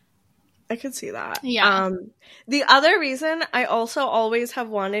 basically. I could see that. Yeah. The other reason I also always have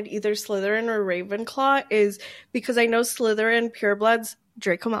wanted either Slytherin or Ravenclaw is because I know Slytherin purebloods,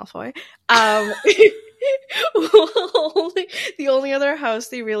 Draco Malfoy, the only other house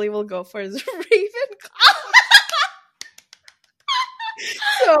they really will go for is Ravenclaw.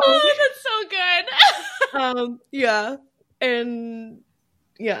 That's so good. Yeah. And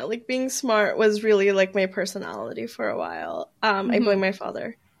yeah, like being smart was really like my personality for a while. I blame my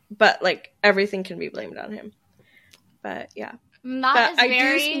father, but like everything can be blamed on him. But yeah. I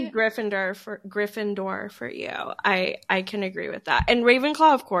do see Gryffindor for you. I can agree with that. And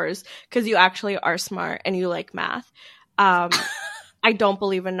Ravenclaw, of course, because you actually are smart and you like math. I don't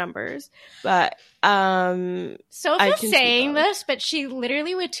believe in numbers, but Sophia's saying this, but she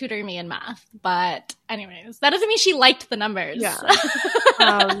literally would tutor me in math. But anyways, that doesn't mean she liked the numbers.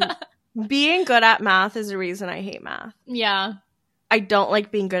 Yeah. Being good at math is the reason I hate math. Yeah. I don't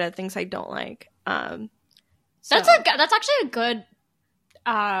like being good at things I don't like. That's actually a good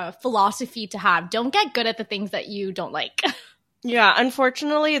philosophy to have. Don't get good at the things that you don't like. Yeah,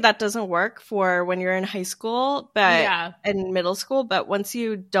 unfortunately, that doesn't work for when you're in high school, but Yeah. in middle school. But once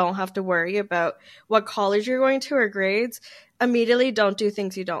you don't have to worry about what college you're going to or grades, immediately don't do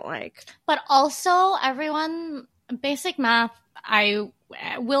things you don't like. But also, everyone, basic math, I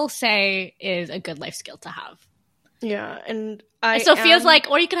will say, is a good life skill to have. Yeah, and Feels like,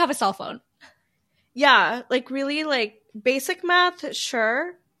 or you could have a cell phone. Yeah, like really like basic math,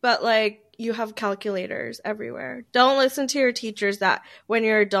 sure, but like you have calculators everywhere. Don't listen to your teachers that when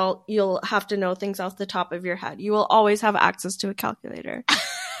you're adult, you'll have to know things off the top of your head. You will always have access to a calculator.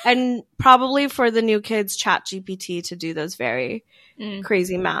 And probably for the new kids, Chat GPT to do those very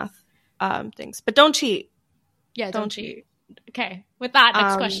crazy math things. But don't cheat. Yeah, don't cheat. Okay, with that,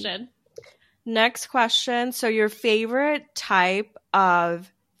 next question. Next question. So your favorite type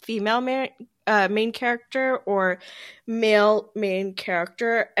of female main character or male main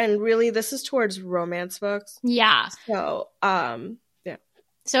character, and really this is towards romance books. Yeah. So yeah.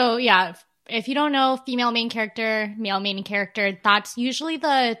 So yeah, if you don't know female main character, male main character, that's usually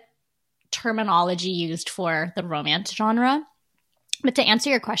the terminology used for the romance genre. But to answer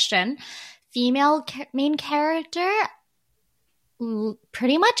your question, female main character,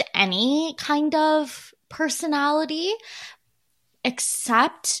 pretty much any kind of personality,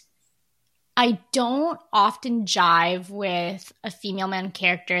 except I don't often jive with a female main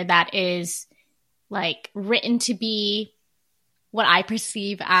character that is like written to be what I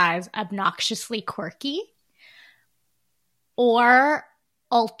perceive as obnoxiously quirky or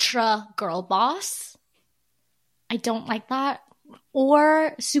ultra girl boss. I don't like that.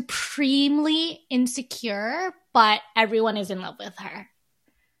 Or supremely insecure, but everyone is in love with her.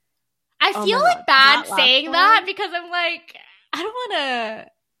 I feel like bad saying that because I'm like, I don't want to.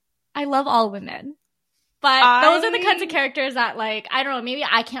 I love all women. But those are the kinds of characters that, like, I don't know, maybe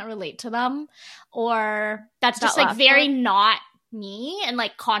I can't relate to them. Or that's just, like, very not me and,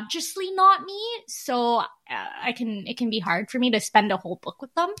 like, consciously not me. So it can be hard for me to spend a whole book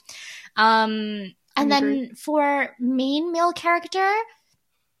with them. And then for main male character,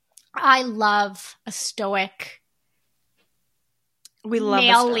 I love a stoic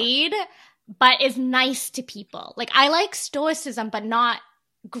male lead, but is nice to people. Like, I like stoicism, but not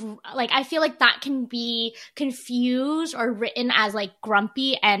like, I feel like that can be confused or written as like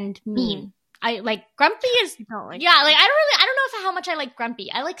grumpy and mean. I like grumpy is I don't know if how much I like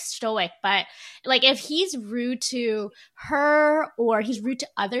grumpy. I like stoic, but like if he's rude to her or he's rude to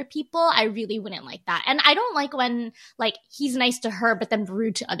other people, I really wouldn't like that. And I don't like when like he's nice to her but then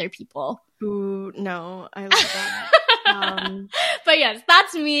rude to other people. Ooh, no, I love that. But yes,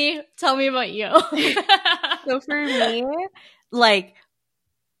 that's me. Tell me about you. So for me, like,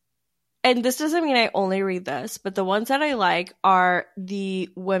 and this doesn't mean I only read this, but the ones that I like are the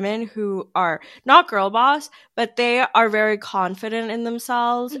women who are not girl boss, but they are very confident in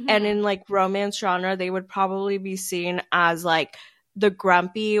themselves. Mm-hmm. And in like romance genre, they would probably be seen as like the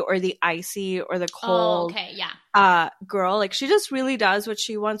grumpy or the icy or the cold girl. Like she just really does what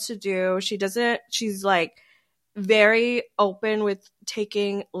she wants to do. She's like very open with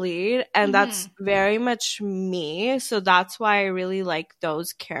taking lead, and that's very much me. So that's why I really like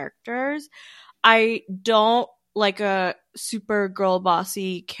those characters. I don't like a super girl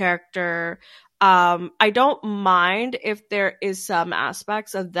bossy character. I don't mind if there is some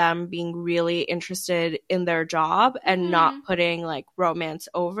aspects of them being really interested in their job and not putting like romance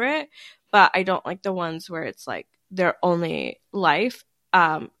over it, but I don't like the ones where it's like their only life,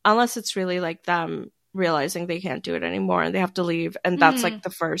 unless it's really like them realizing they can't do it anymore and they have to leave, and that's like the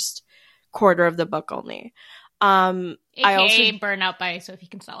first quarter of the book only. AKA I also Burn Out by Sophie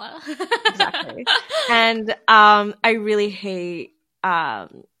Kinsella. Exactly. And I really hate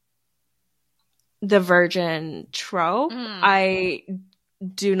the virgin trope. I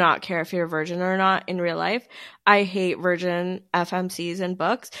do not care if you're a virgin or not in real life. I hate virgin FMCs in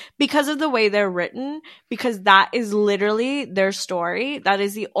books because of the way they're written, because that is literally their story. That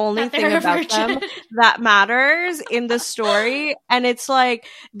is the only thing about them that matters in the story. And it's like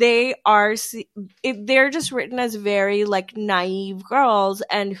they're just written as very like naive girls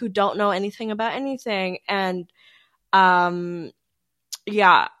and who don't know anything about anything. And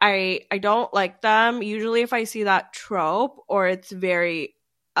yeah, I don't like them. Usually if I see that trope or it's very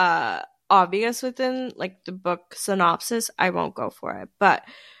obvious within like the book synopsis, I won't go for it. But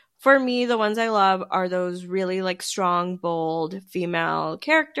for me, the ones I love are those really like strong, bold female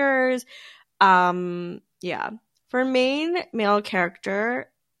characters. Yeah. For main male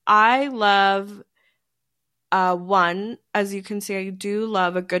character, I love one, as you can see, I do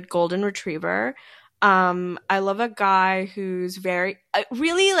love a good golden retriever. I love a guy who's very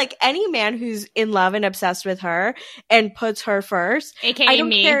really like any man who's in love and obsessed with her and puts her first. AKA I don't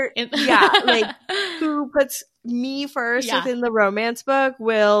me. care. Yeah, like who puts me first within the romance book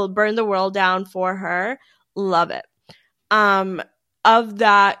will burn the world down for her. Love it. Of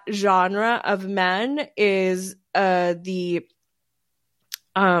that genre of men is the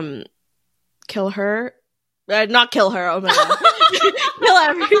kill her. Not kill her. Oh my god. Kill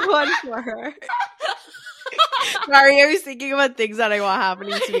everyone for her. Sorry, I was thinking about things that I want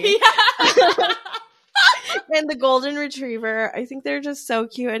happening to me. Yeah. And the golden retriever, I think they're just so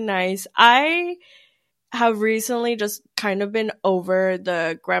cute and nice. I have recently just kind of been over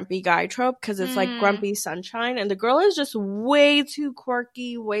the grumpy guy trope because it's like grumpy sunshine, and the girl is just way too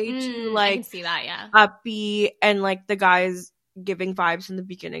quirky, way too like I can see that, yeah. upbeat, and like the guy's giving vibes in the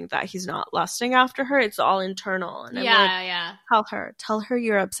beginning that he's not lusting after her. It's all internal, and I'm like, tell her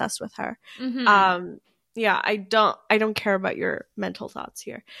you're obsessed with her. Yeah, I don't care about your mental thoughts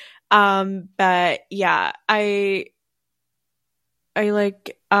here. But yeah, I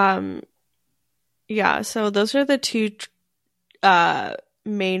like, yeah, so those are the two,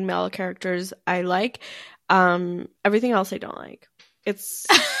 main male characters I like. Everything else I don't like. It's,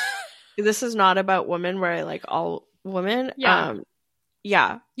 this is not about women where I like all women. Yeah.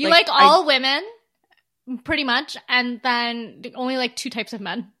 Yeah. You like all women? Pretty much, and then only like two types of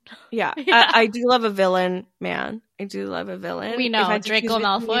men. Yeah, I do love a villain man. I do love a villain. We know Draco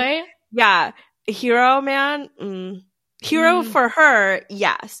Malfoy. Yeah, hero man. Hero for her,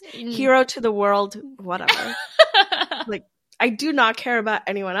 yes. Hero to the world, whatever. Like, I do not care about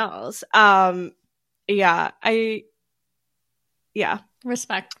anyone else. Yeah,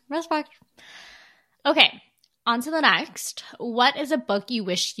 Respect. Okay. On to the next. What is a book you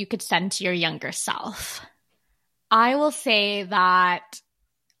wish you could send to your younger self? I will say that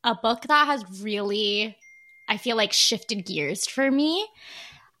a book that has really, I feel like, shifted gears for me,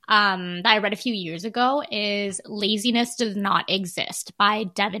 that I read a few years ago is Laziness Does Not Exist by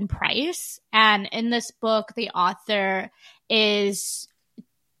Devin Price. And in this book, the author is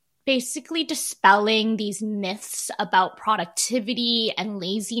basically dispelling these myths about productivity and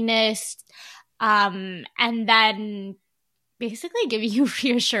laziness, and then basically giving you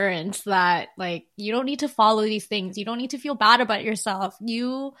reassurance that, like, you don't need to follow these things. You don't need to feel bad about yourself.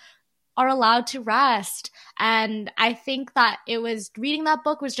 You are allowed to rest. And I think that reading that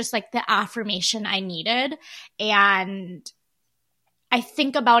book was just like the affirmation I needed. And I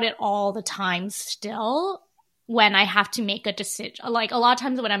think about it all the time still when I have to make a decision. Like, a lot of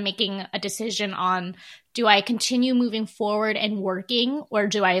times when I'm making a decision on, do I continue moving forward and working, or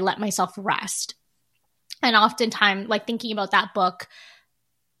do I let myself rest? And oftentimes, like, thinking about that book,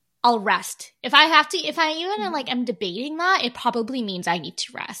 I'll rest. If I even like am debating that, it probably means I need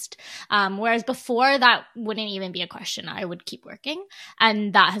to rest. Whereas before, that wouldn't even be a question. I would keep working.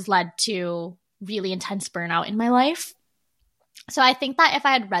 And that has led to really intense burnout in my life. So I think that if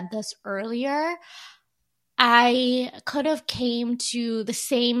I had read this earlier, I could have came to the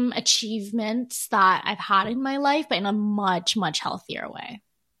same achievements that I've had in my life, but in a much, much healthier way.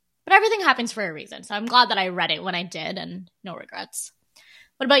 But everything happens for a reason. So I'm glad that I read it when I did, and no regrets.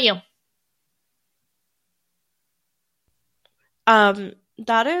 What about you?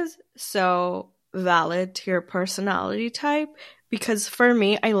 That is so valid to your personality type, because for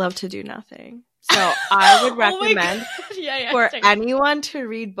me, I love to do nothing. So I would recommend for anyone to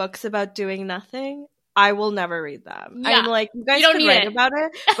read books about doing nothing. I will never read them. Yeah. I'm like, you guys can write about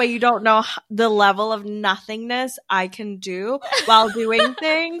it, but you don't know the level of nothingness I can do while doing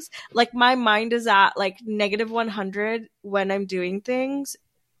things. Like, my mind is at like -100 when I'm doing things.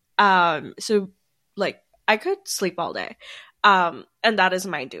 So like, I could sleep all day. And that is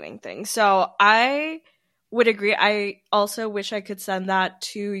my doing thing. So I would agree. I also wish I could send that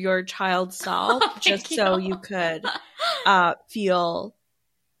to your child self, just so you could feel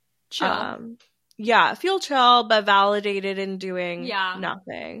chill. Feel chill, but validated in doing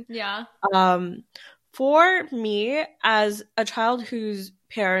nothing. Yeah. For me, as a child whose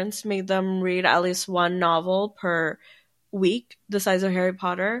parents made them read at least one novel per week, the size of Harry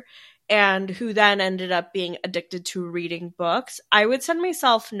Potter, and who then ended up being addicted to reading books, I would send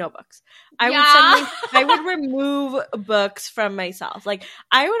myself no books. I would remove books from myself. Like,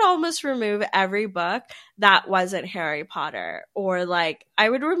 I would almost remove every book that wasn't Harry Potter, or like, I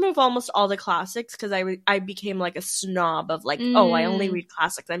would remove almost all the classics, because I became like a snob of like, oh, I only read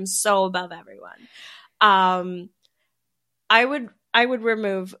classics. I'm so above everyone. I would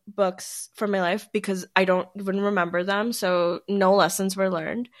remove books from my life because I don't even remember them, so no lessons were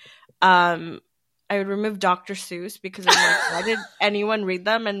learned. I would remove Dr. Seuss because I'm like, why did anyone read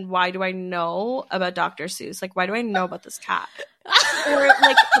them, and why do I know about Dr. Seuss? Like, why do I know about this cat? Or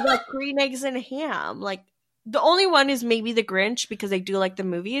like about Green Eggs and Ham. Like, the only one is maybe The Grinch because I do like the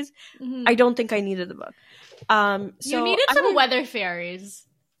movies. Mm-hmm. I don't think I needed the book. So you needed some weather fairies.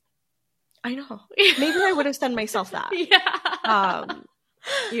 I know. Maybe I would have sent myself that. Yeah.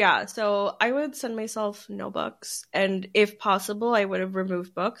 Yeah, so I would send myself no books, and if possible, I would have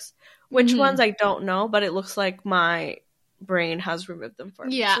removed books. Which ones I don't know, but it looks like my brain has removed them for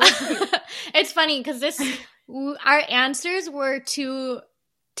me. Yeah. So it's funny because our answers were to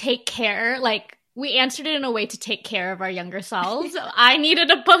take care, like we answered it in a way to take care of our younger selves. I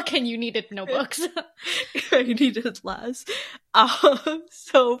needed a book and you needed no books. I needed less.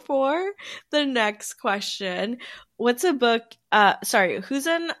 So for the next question, what's a book, who's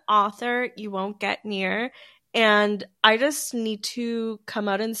an author you won't get near? And I just need to come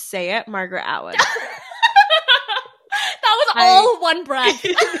out and say it, Margaret Atwood. That was all one breath.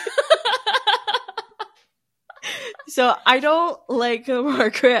 So I don't like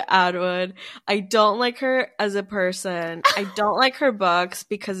Margaret Atwood. I don't like her as a person. I don't like her books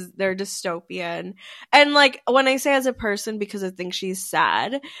because they're dystopian. And like when I say as a person, because I think she's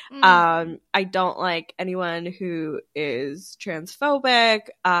sad. I don't like anyone who is transphobic.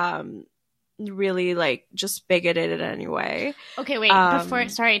 Really like just bigoted in any way. Okay, wait.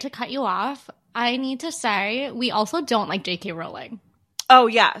 Sorry to cut you off. I need to say we also don't like J.K. Rowling. Oh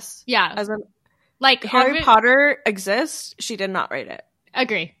yes, yeah. Like Harry Potter exists. She did not write it.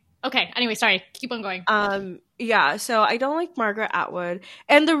 Agree. Okay. Anyway, sorry. Keep on going. Yeah. So I don't like Margaret Atwood,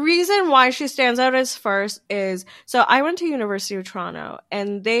 and the reason why she stands out as first is so I went to University of Toronto,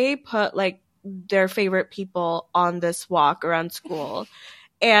 and they put like their favorite people on this walk around school,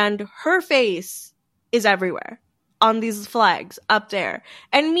 and her face is everywhere on these flags up there.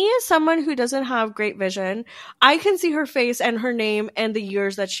 And me as someone who doesn't have great vision, I can see her face and her name and the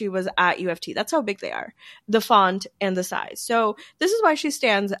years that she was at U of T. That's how big they are, the font and the size. So this is why she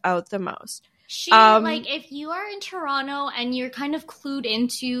stands out the most. She, like, if you are in Toronto and you're kind of clued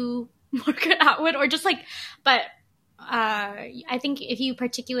into Margaret Atwood, or just like, but I think if you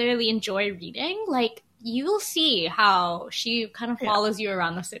particularly enjoy reading, like, you'll see how she kind of follows you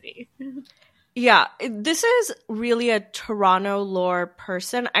around the city. Yeah, this is really a Toronto lore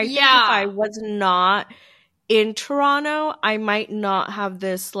person. I think if I was not in Toronto, I might not have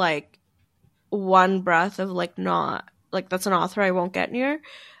this, like, one breath of, like, not, like, that's an author I won't get near.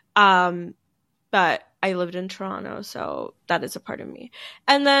 But I lived in Toronto, so that is a part of me.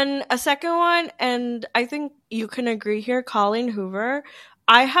 And then a second one, and I think you can agree here, Colleen Hoover.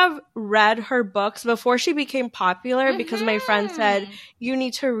 I have read her books before she became popular because my friend said, you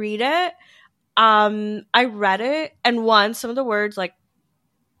need to read it. I read it, and some of the words, like,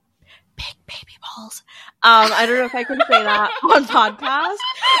 big baby balls. I don't know if I can say that on podcast.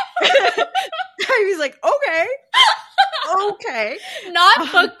 I was like, okay.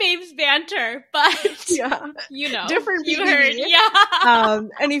 Not book babes banter, but you know. Different you BBB. heard, yeah.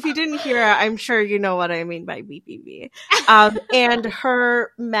 And if you didn't hear it, I'm sure you know what I mean by BBB. And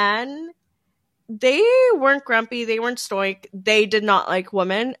her men, they weren't grumpy, they weren't stoic, they did not like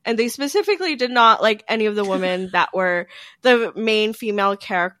women, and they specifically did not like any of the women that were the main female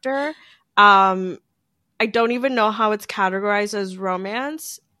character. I don't even know how it's categorized as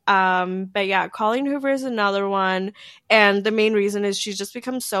romance. But yeah, Colleen Hoover is another one, and the main reason is she's just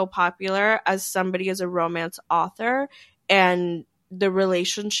become so popular as somebody as a romance author, and the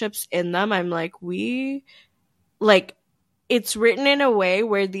relationships in them, I'm like, it's written in a way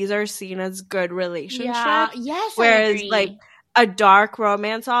where these are seen as good relationships. Yeah. Yes, whereas like a dark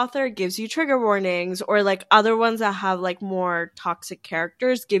romance author gives you trigger warnings, or like other ones that have like more toxic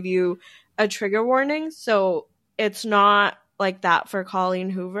characters give you a trigger warning. So it's not like that for Colleen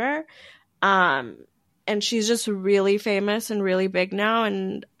Hoover. And she's just really famous and really big now,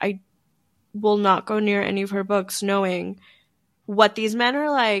 and I will not go near any of her books knowing what these men are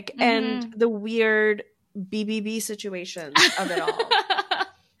like and the weird BBB situations of it all.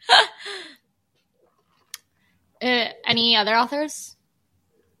 Any other authors?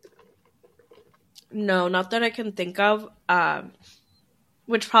 No, not that I can think of.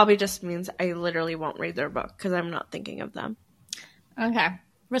 Which probably just means I literally won't read their book because I'm not thinking of them. Okay.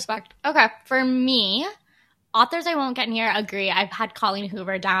 Respect. Okay. For me, authors I won't get near, agree. I've had Colleen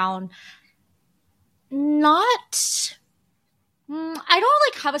Hoover down. I don't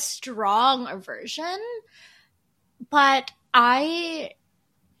like have a strong aversion, but I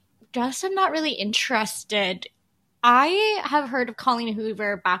just am not really interested. I have heard of Colleen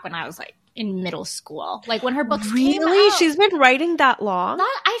Hoover back when I was like in middle school. Like when her books came Really? out. She's been writing that long?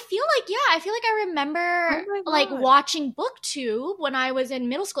 I feel like I remember like watching BookTube when I was in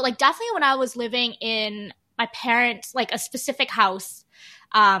middle school. Like definitely when I was living in my parents, like a specific house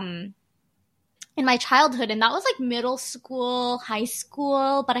in my childhood, and that was like middle school, high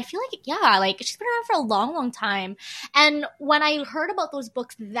school. But I feel like, yeah, like she's been around for a long, long time. And when I heard about those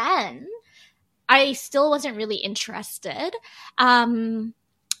books then, I still wasn't really interested. And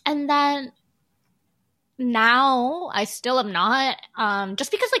then now I still am not,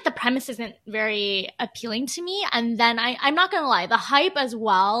 just because like the premise isn't very appealing to me. And then I'm not gonna lie, the hype as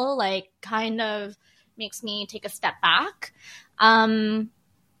well, like kind of makes me take a step back.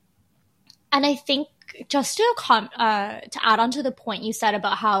 And I think just to add on to the point you said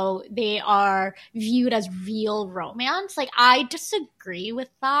about how they are viewed as real romance, like I disagree with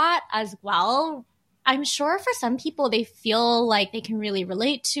that as well. I'm sure for some people they feel like they can really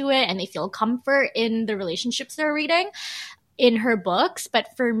relate to it and they feel comfort in the relationships they're reading in her books.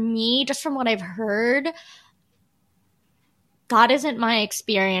 But for me, just from what I've heard, that isn't my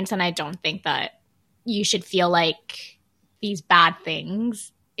experience, and I don't think that you should feel like these bad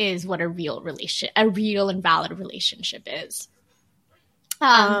things is what a real and valid relationship is.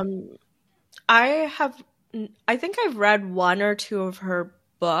 I think I've read one or two of her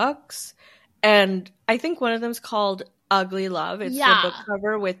books, and I think one of them is called Ugly Love. It's the book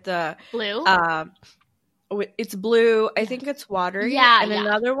cover with the blue. It's blue. I think it's watery.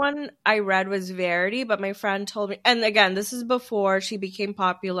 Another one I read was Verity, but my friend told me, and again, this is before she became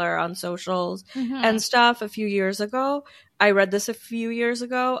popular on socials and stuff a few years ago. I read this a few years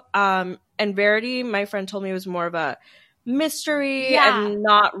ago. And Verity, my friend told me, was more of a mystery and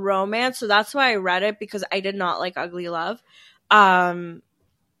not romance. So that's why I read it, because I did not like Ugly Love.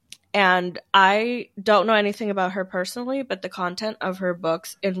 And I don't know anything about her personally, but the content of her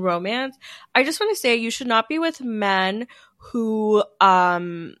books in romance, I just want to say you should not be with men who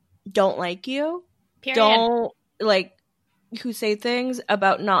don't like you. Period. Don't like, who say things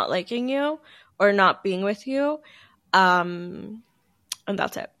about not liking you or not being with you. And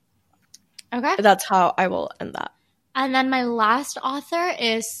that's it. Okay. That's how I will end that. And then my last author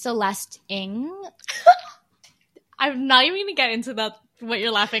is Celeste Ng. I'm not even going to get into that, what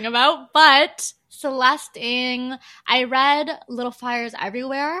you're laughing about, but Celeste Ng, I read Little Fires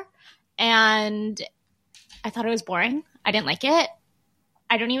Everywhere, and I thought it was boring. I didn't like it.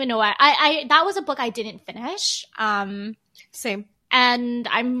 I don't even know why. That was a book I didn't finish. Same. And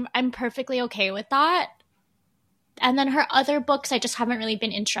I'm perfectly okay with that. And then her other books I just haven't really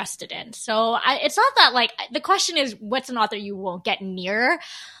been interested in. So it's not that, like, the question is, what's an author you won't get near?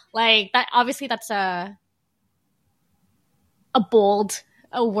 Like, that, obviously that's a bold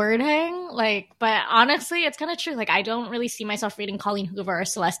wording, like, but honestly, it's kind of true. Like, I don't really see myself reading Colleen Hoover or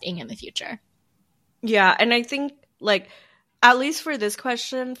Celeste Ng in the future. Yeah, and I think, like, at least for this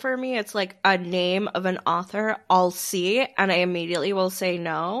question for me, it's like a name of an author I'll see and I immediately will say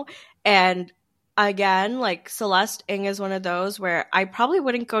no. And again, like, Celeste Ng is one of those where I probably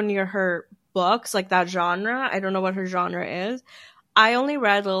wouldn't go near her books, like that genre. I don't know what her genre is. I only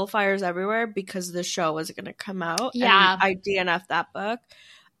read Little Fires Everywhere because the show was going to come out. Yeah. And I DNF'd that book.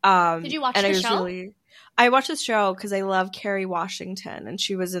 Did you watch the show? I watched the show because I love Kerry Washington, and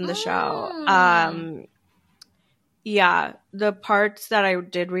she was in the show. Yeah, the parts that I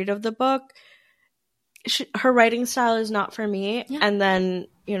did read of the book, her writing style is not for me. Yeah. And then,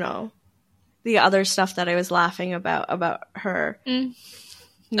 you know, the other stuff that I was laughing about her New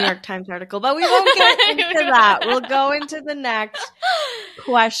York Times article. But we won't get into that. We'll go into the next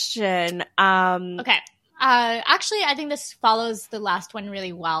question. Okay. Actually, I think this follows the last one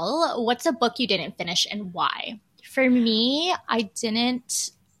really well. What's a book you didn't finish and why? For me, I didn't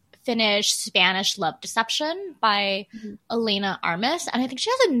finish Spanish Love Deception by Elena Armas. And I think she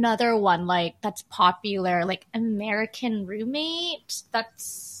has another one, like, that's popular, like American Roommate. That's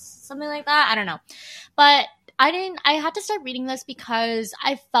something like that. I don't know. But I had to start reading this because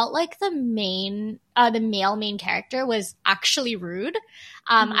I felt like the male main character was actually rude.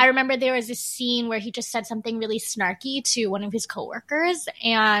 I remember there was this scene where he just said something really snarky to one of his coworkers,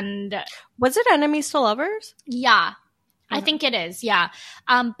 and was it Enemies to Lovers? Yeah. I think it is, yeah.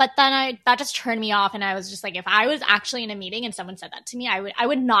 But then that just turned me off, and I was just like, if I was actually in a meeting and someone said that to me, I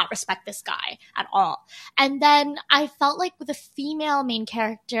would not respect this guy at all. And then I felt like with the female main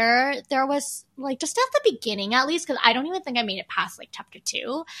character, there was, like, just at the beginning at least, because I don't even think I made it past, like, chapter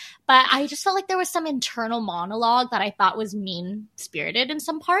 2, but I just felt like there was some internal monologue that I thought was mean-spirited in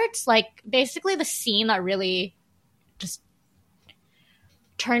some parts. Like, basically the scene that really just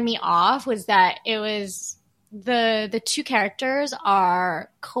turned me off was that it was the two characters are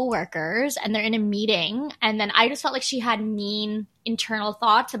coworkers and they're in a meeting, and then I just felt like she had mean internal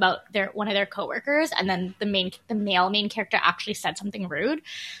thoughts about one of their coworkers, and then the male main character actually said something rude.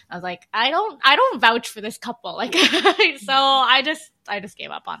 I was like, I don't vouch for this couple, like so I just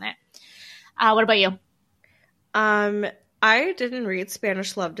gave up on it. What about you? I didn't read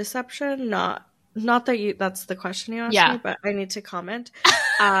Spanish Love Deception. Not that that's the question you asked me, but I need to comment.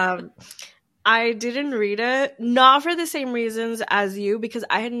 I didn't read it, not for the same reasons as you, because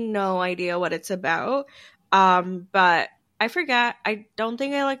I had no idea what it's about. But I forget. I don't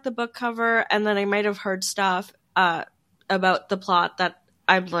think I like the book cover, and then I might have heard stuff about the plot that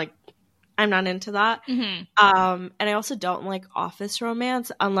I'm like, I'm not into that. Mm-hmm. And I also don't like office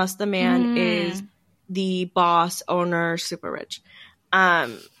romance unless the man is the boss, owner, super rich.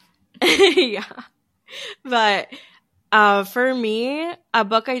 Yeah. But for me, a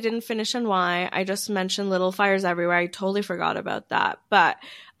book I didn't finish and why, I just mentioned Little Fires Everywhere. I totally forgot about that. But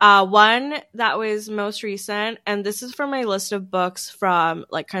one that was most recent, and this is from my list of books from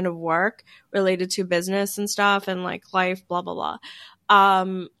like kind of work related to business and stuff and like life, blah, blah, blah.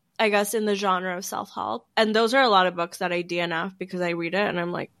 I guess in the genre of self-help. And those are a lot of books that I DNF because I read it and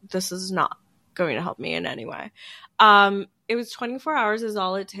I'm like, this is not going to help me in any way. It was 24 hours is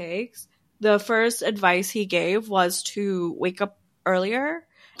all it takes. The first advice he gave was to wake up earlier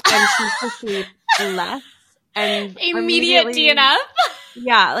and choose to sleep less. And immediate DNF?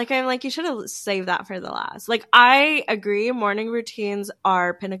 Yeah, like I'm like, you should have saved that for the last. Like, I agree, morning routines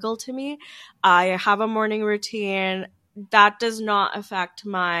are pinnacle to me. I have a morning routine. That does not affect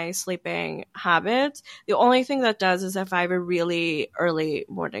my sleeping habits. The only thing that does is if I have a really early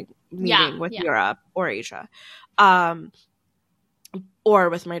morning meeting with Europe or Asia, or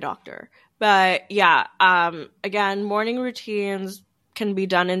with my doctor. But yeah, again, morning routines can be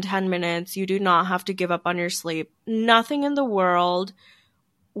done in 10 minutes. You do not have to give up on your sleep. Nothing in the world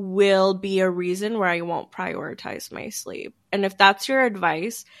will be a reason where I won't prioritize my sleep. And if that's your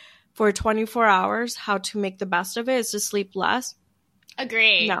advice for 24 hours, how to make the best of it is to sleep less.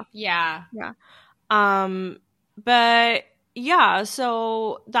 Agree. No. Yeah. But yeah,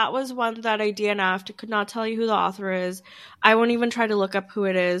 so that was one that I DNF'd. Could not tell you who the author is. I won't even try to look up who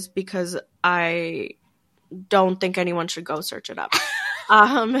it is because I don't think anyone should go search it up.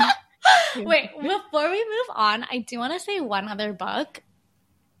 Wait, before we move on, I do want to say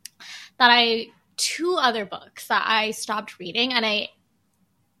two other books that I stopped reading, and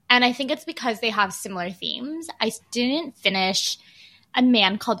I think it's because they have similar themes. I didn't finish A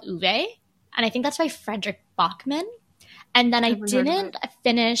Man Called Uwe, and I think that's by Frederick Bachman. And then I didn't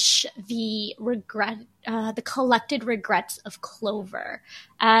finish The Collected Regrets of Clover.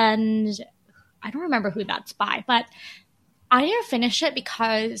 And I don't remember who that's by, but I didn't finish it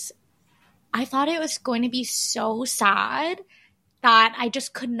because I thought it was going to be so sad that I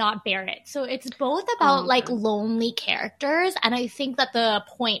just could not bear it. So it's both about like lonely characters, and I think that the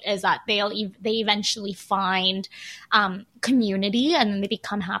point is that they eventually find community and then they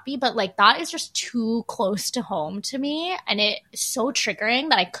become happy. But like that is just too close to home to me, and it's so triggering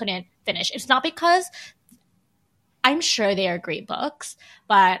that I couldn't finish. It's not because I'm sure they are great books,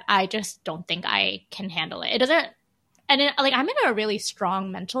 but I just don't think I can handle it. It doesn't, and like I'm in a really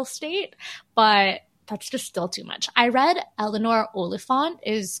strong mental state, but that's just still too much. I read Eleanor Oliphant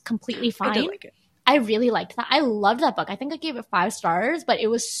is completely fine. I did like it. I really liked that. I loved that book. I think I gave it 5 stars, but it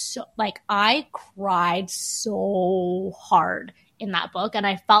was so like I cried so hard in that book, and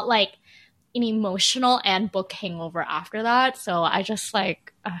I felt like an emotional and book hangover after that. So I just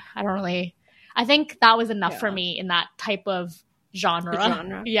like I don't really. I think that was enough for me in that type of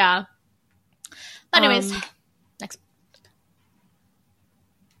genre. Yeah. But anyways, next.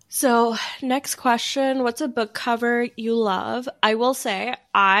 So next question, what's a book cover you love? I will say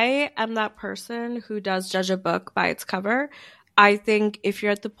I am that person who does judge a book by its cover. I think if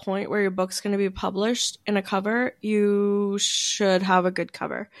you're at the point where your book's going to be published in a cover, you should have a good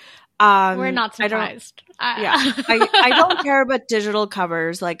cover. We're not surprised. I don't care about digital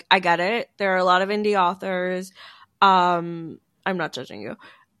covers. Like, I get it. There are a lot of indie authors. I'm not judging you.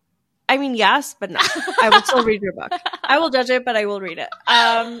 I mean, yes, but no. I will still read your book. I will judge it, but I will read it.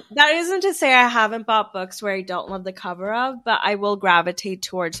 That isn't to say I haven't bought books where I don't love the cover of, but I will gravitate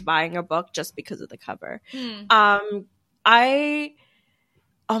towards buying a book just because of the cover. Oh my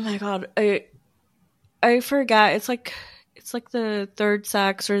God, I forget. It's like The Third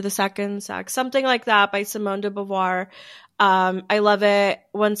Sex or The Second Sex, something like that by Simone de Beauvoir. I love it.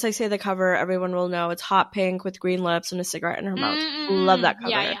 Once I say the cover, everyone will know it's hot pink with green lips and a cigarette in her mouth. Love that cover.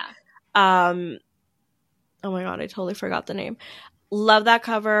 Yeah. Oh my God, I totally forgot the name. Love that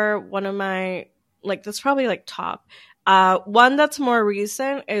cover. One of my like that's probably like top. One that's more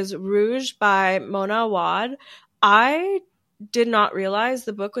recent is Rouge by Mona Awad. I did not realize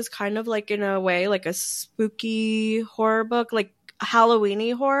the book was kind of like, in a way, like a spooky horror book, like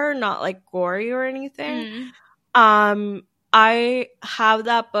Halloweeny horror, not like gory or anything. I have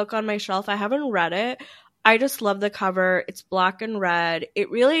that book on my shelf. I haven't read it. I just love the cover. It's black and red.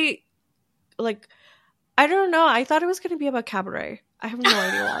 It really, like, I don't know. I thought it was going to be about cabaret. I have no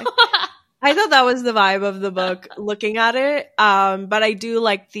idea why. I thought that was the vibe of the book looking at it. But I do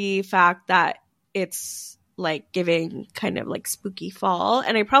like the fact that it's like giving kind of like spooky fall.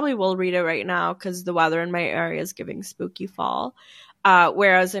 And I probably will read it right now because the weather in my area is giving spooky fall.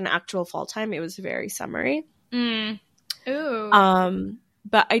 Whereas in actual fall time, it was very summery. Ooh.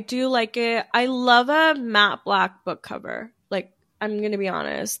 But I do like it. I love a matte black book cover. Like, I'm going to be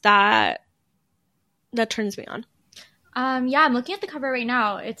honest. That turns me on. Yeah, I'm looking at the cover right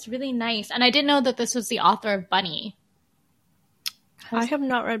now. It's really nice. And I didn't know that this was the author of Bunny. I have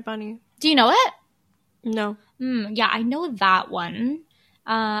not read Bunny. Do you know it? No. Yeah, I know that one.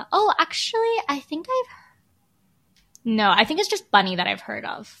 Actually, I think it's just Bunny that I've heard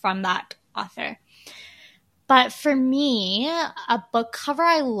of from that author. But for me, a book cover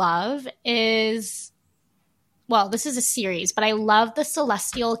I love is, well, this is a series, but I love the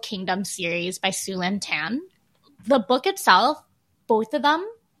Celestial Kingdom series by Sue Lin Tan. The book itself, both of them,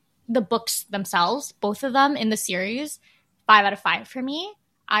 the books themselves, both of them in the series, 5 out of 5 for me.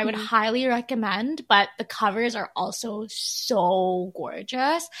 I would highly recommend, but the covers are also so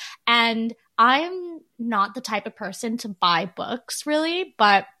gorgeous. And I'm not the type of person to buy books, really,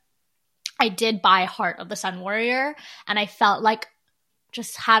 but I did buy Heart of the Sun Warrior, and I felt like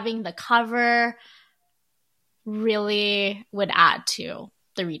just having the cover really would add to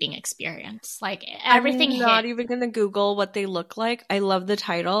the reading experience. Like, everything I'm not even going to Google what they look like. I love the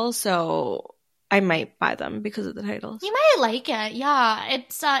title, so I might buy them because of the titles. You might like it. Yeah,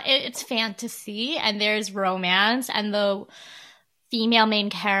 it's fantasy and there's romance, and the female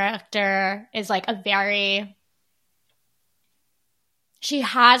main character is like she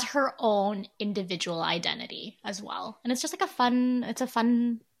has her own individual identity as well. And it's just like a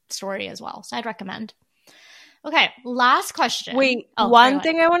fun story as well. So I'd recommend. Okay, last question. Wait, one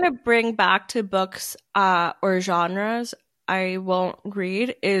thing I want to bring back to books or genres I won't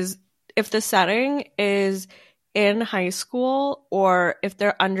read is if the setting is in high school or if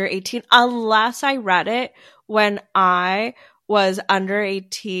they're under 18, unless I read it when I was under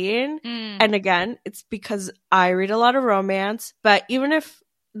 18. And again, it's because I read a lot of romance, but even if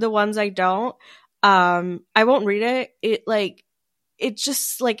the ones I don't, I won't read it. It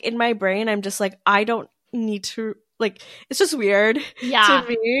just like in my brain, I'm just like, I don't need to, like, it's just weird to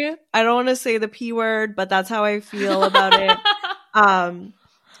me. I don't want to say the P word, but that's how I feel about it.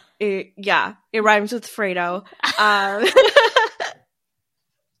 It rhymes with Fredo.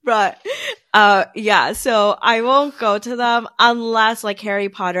 But so I won't go to them unless, like, Harry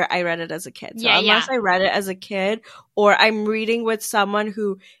Potter, I read it as a kid. So unless I read it as a kid, or I'm reading with someone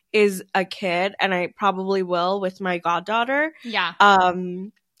who is a kid, and I probably will with my goddaughter.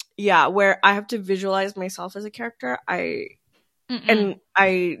 Where I have to visualize myself as a character. And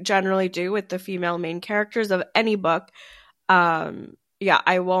I generally do with the female main characters of any book.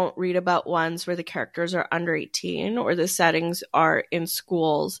 I won't read about ones where the characters are under 18 or the settings are in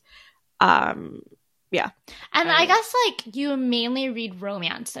schools. And I guess, like, you mainly read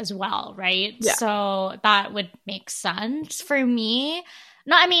romance as well, right? Yeah. So that would make sense for me.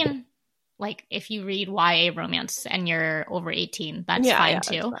 Like, if you read YA romance and you're over 18, that's fine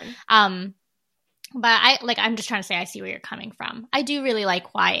too. That's fine. But I'm just trying to say I see where you're coming from. I do really like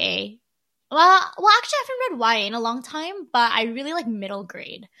YA. Well, actually, I haven't read YA in a long time, but I really like middle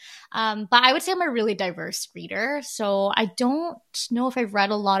grade. But I would say I'm a really diverse reader, so I don't know if I've read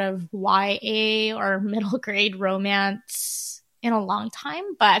a lot of YA or middle grade romance in a long time,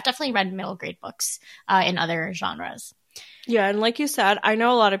 but I've definitely read middle grade books in other genres. Yeah, and like you said, I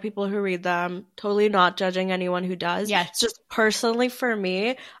know a lot of people who read them, totally not judging anyone who does. Yeah. It's just personally for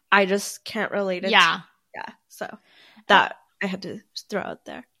me, I just can't relate it. So that I had to throw out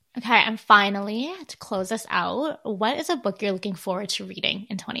there. Okay, and finally, to close us out, what is a book you're looking forward to reading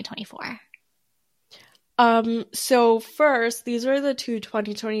in 2024? So first, these were the 2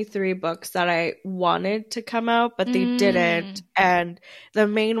 2023 books that I wanted to come out, but they didn't. And the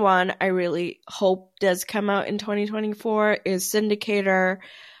main one I really hope does come out in 2024 is Syndicator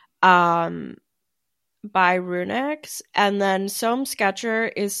by Runix. And then Soam Sketcher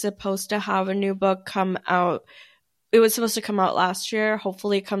is supposed to have a new book come out. It was supposed to come out last year.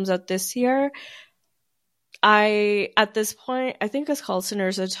 Hopefully it comes out this year. At this point, I think it's called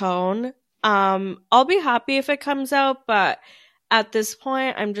Sinners Atone. I'll be happy if it comes out, but at this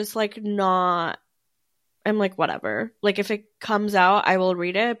point, I'm just like not. I'm like, whatever. Like, if it comes out, I will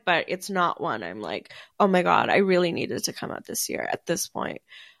read it, but it's not one I'm like, oh my God, I really need it to come out this year at this point.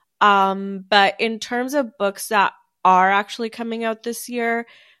 But in terms of books that are actually coming out this year,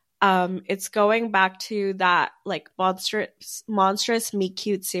 it's going back to that like monstrous Meet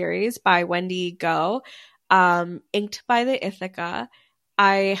Cute series by Wendy Go, inked by the Ithaca.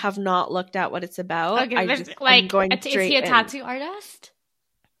 I have not looked at what it's about. Okay, I'm going is he a tattoo artist?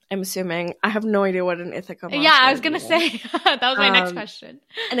 I'm assuming. I have no idea what an Ithaca monster is. Yeah, I was going to say. That was my next question.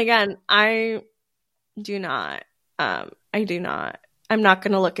 And again, I do not. I'm not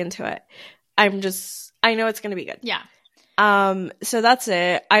going to look into it. I know it's going to be good. Yeah. So that's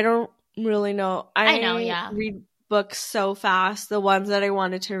it. I don't really know. I know, yeah. Read books so fast. The ones that I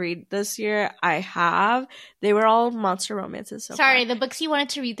wanted to read this year, I have. They were all monster romances so Sorry, far. the books you wanted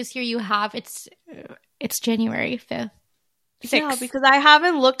to read this year, you have. It's January 5th. 6. Yeah, because I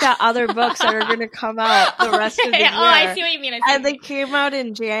haven't looked at other books that are going to come out the rest of the year. Oh, I see what you mean. And they came out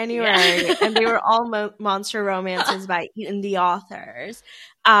in January, and they were all monster romances by the authors.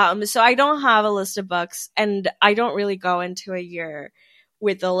 So I don't have a list of books, and I don't really go into a year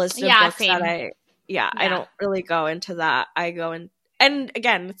with a list of books same. that I don't really go into that. I go in, and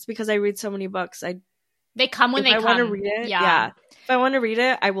again, it's because I read so many books. They come when they come. If I want to read it, yeah. If I want to read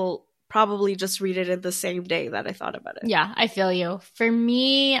it, I will probably just read it in the same day that I thought about it. Yeah, I feel you. For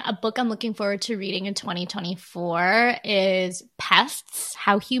me, a book I'm looking forward to reading in 2024 is Pests: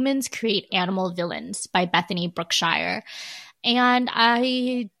 How Humans Create Animal Villains by Bethany Brookshire. And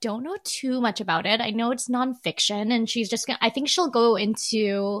I don't know too much about it. I know it's nonfiction, and I think she'll go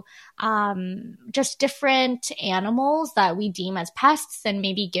into just different animals that we deem as pests and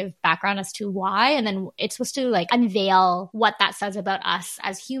maybe give background as to why. And then it's supposed to like unveil what that says about us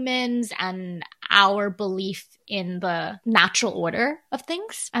as humans and our belief in the natural order of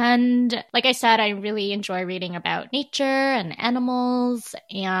things. And like I said, I really enjoy reading about nature and animals,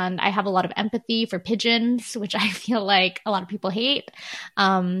 and I have a lot of empathy for pigeons, which I feel like a lot of people hate.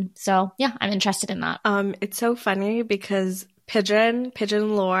 So yeah, I'm interested in that. It's so funny because pigeon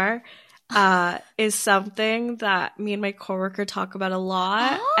lore is something that me and my coworker talk about a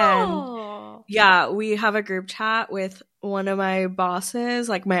lot. And yeah, we have a group chat with one of my bosses,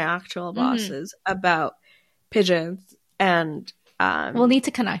 like my actual bosses, about pigeons. And we'll need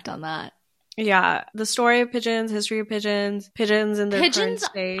to connect on that. Yeah, the story of pigeons, history of pigeons in their current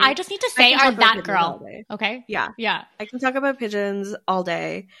state. I just need to say are that girl. Okay? Yeah. I can talk about pigeons all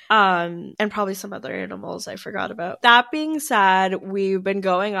day. And probably some other animals I forgot about. That being said, we've been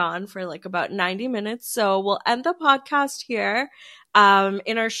going on for like about 90 minutes, so we'll end the podcast here.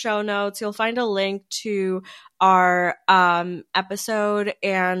 In our show notes, you'll find a link to our episode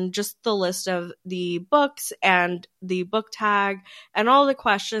and just the list of the books and the book tag and all the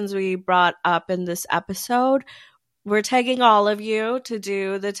questions we brought up in this episode. We're tagging all of you to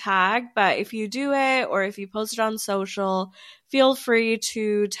do the tag, but if you do it or if you post it on social, feel free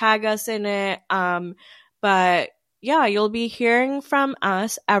to tag us in it. But yeah, you'll be hearing from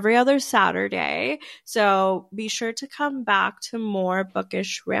us every other Saturday. So be sure to come back to more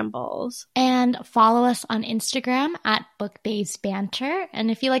bookish rambles. And follow us on Instagram at BookBabesBanter.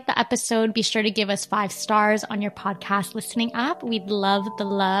 And if you like the episode, be sure to give us 5 stars on your podcast listening app. We'd love the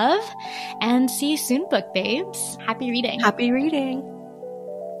love. And see you soon, Book Babes. Happy reading. Happy reading.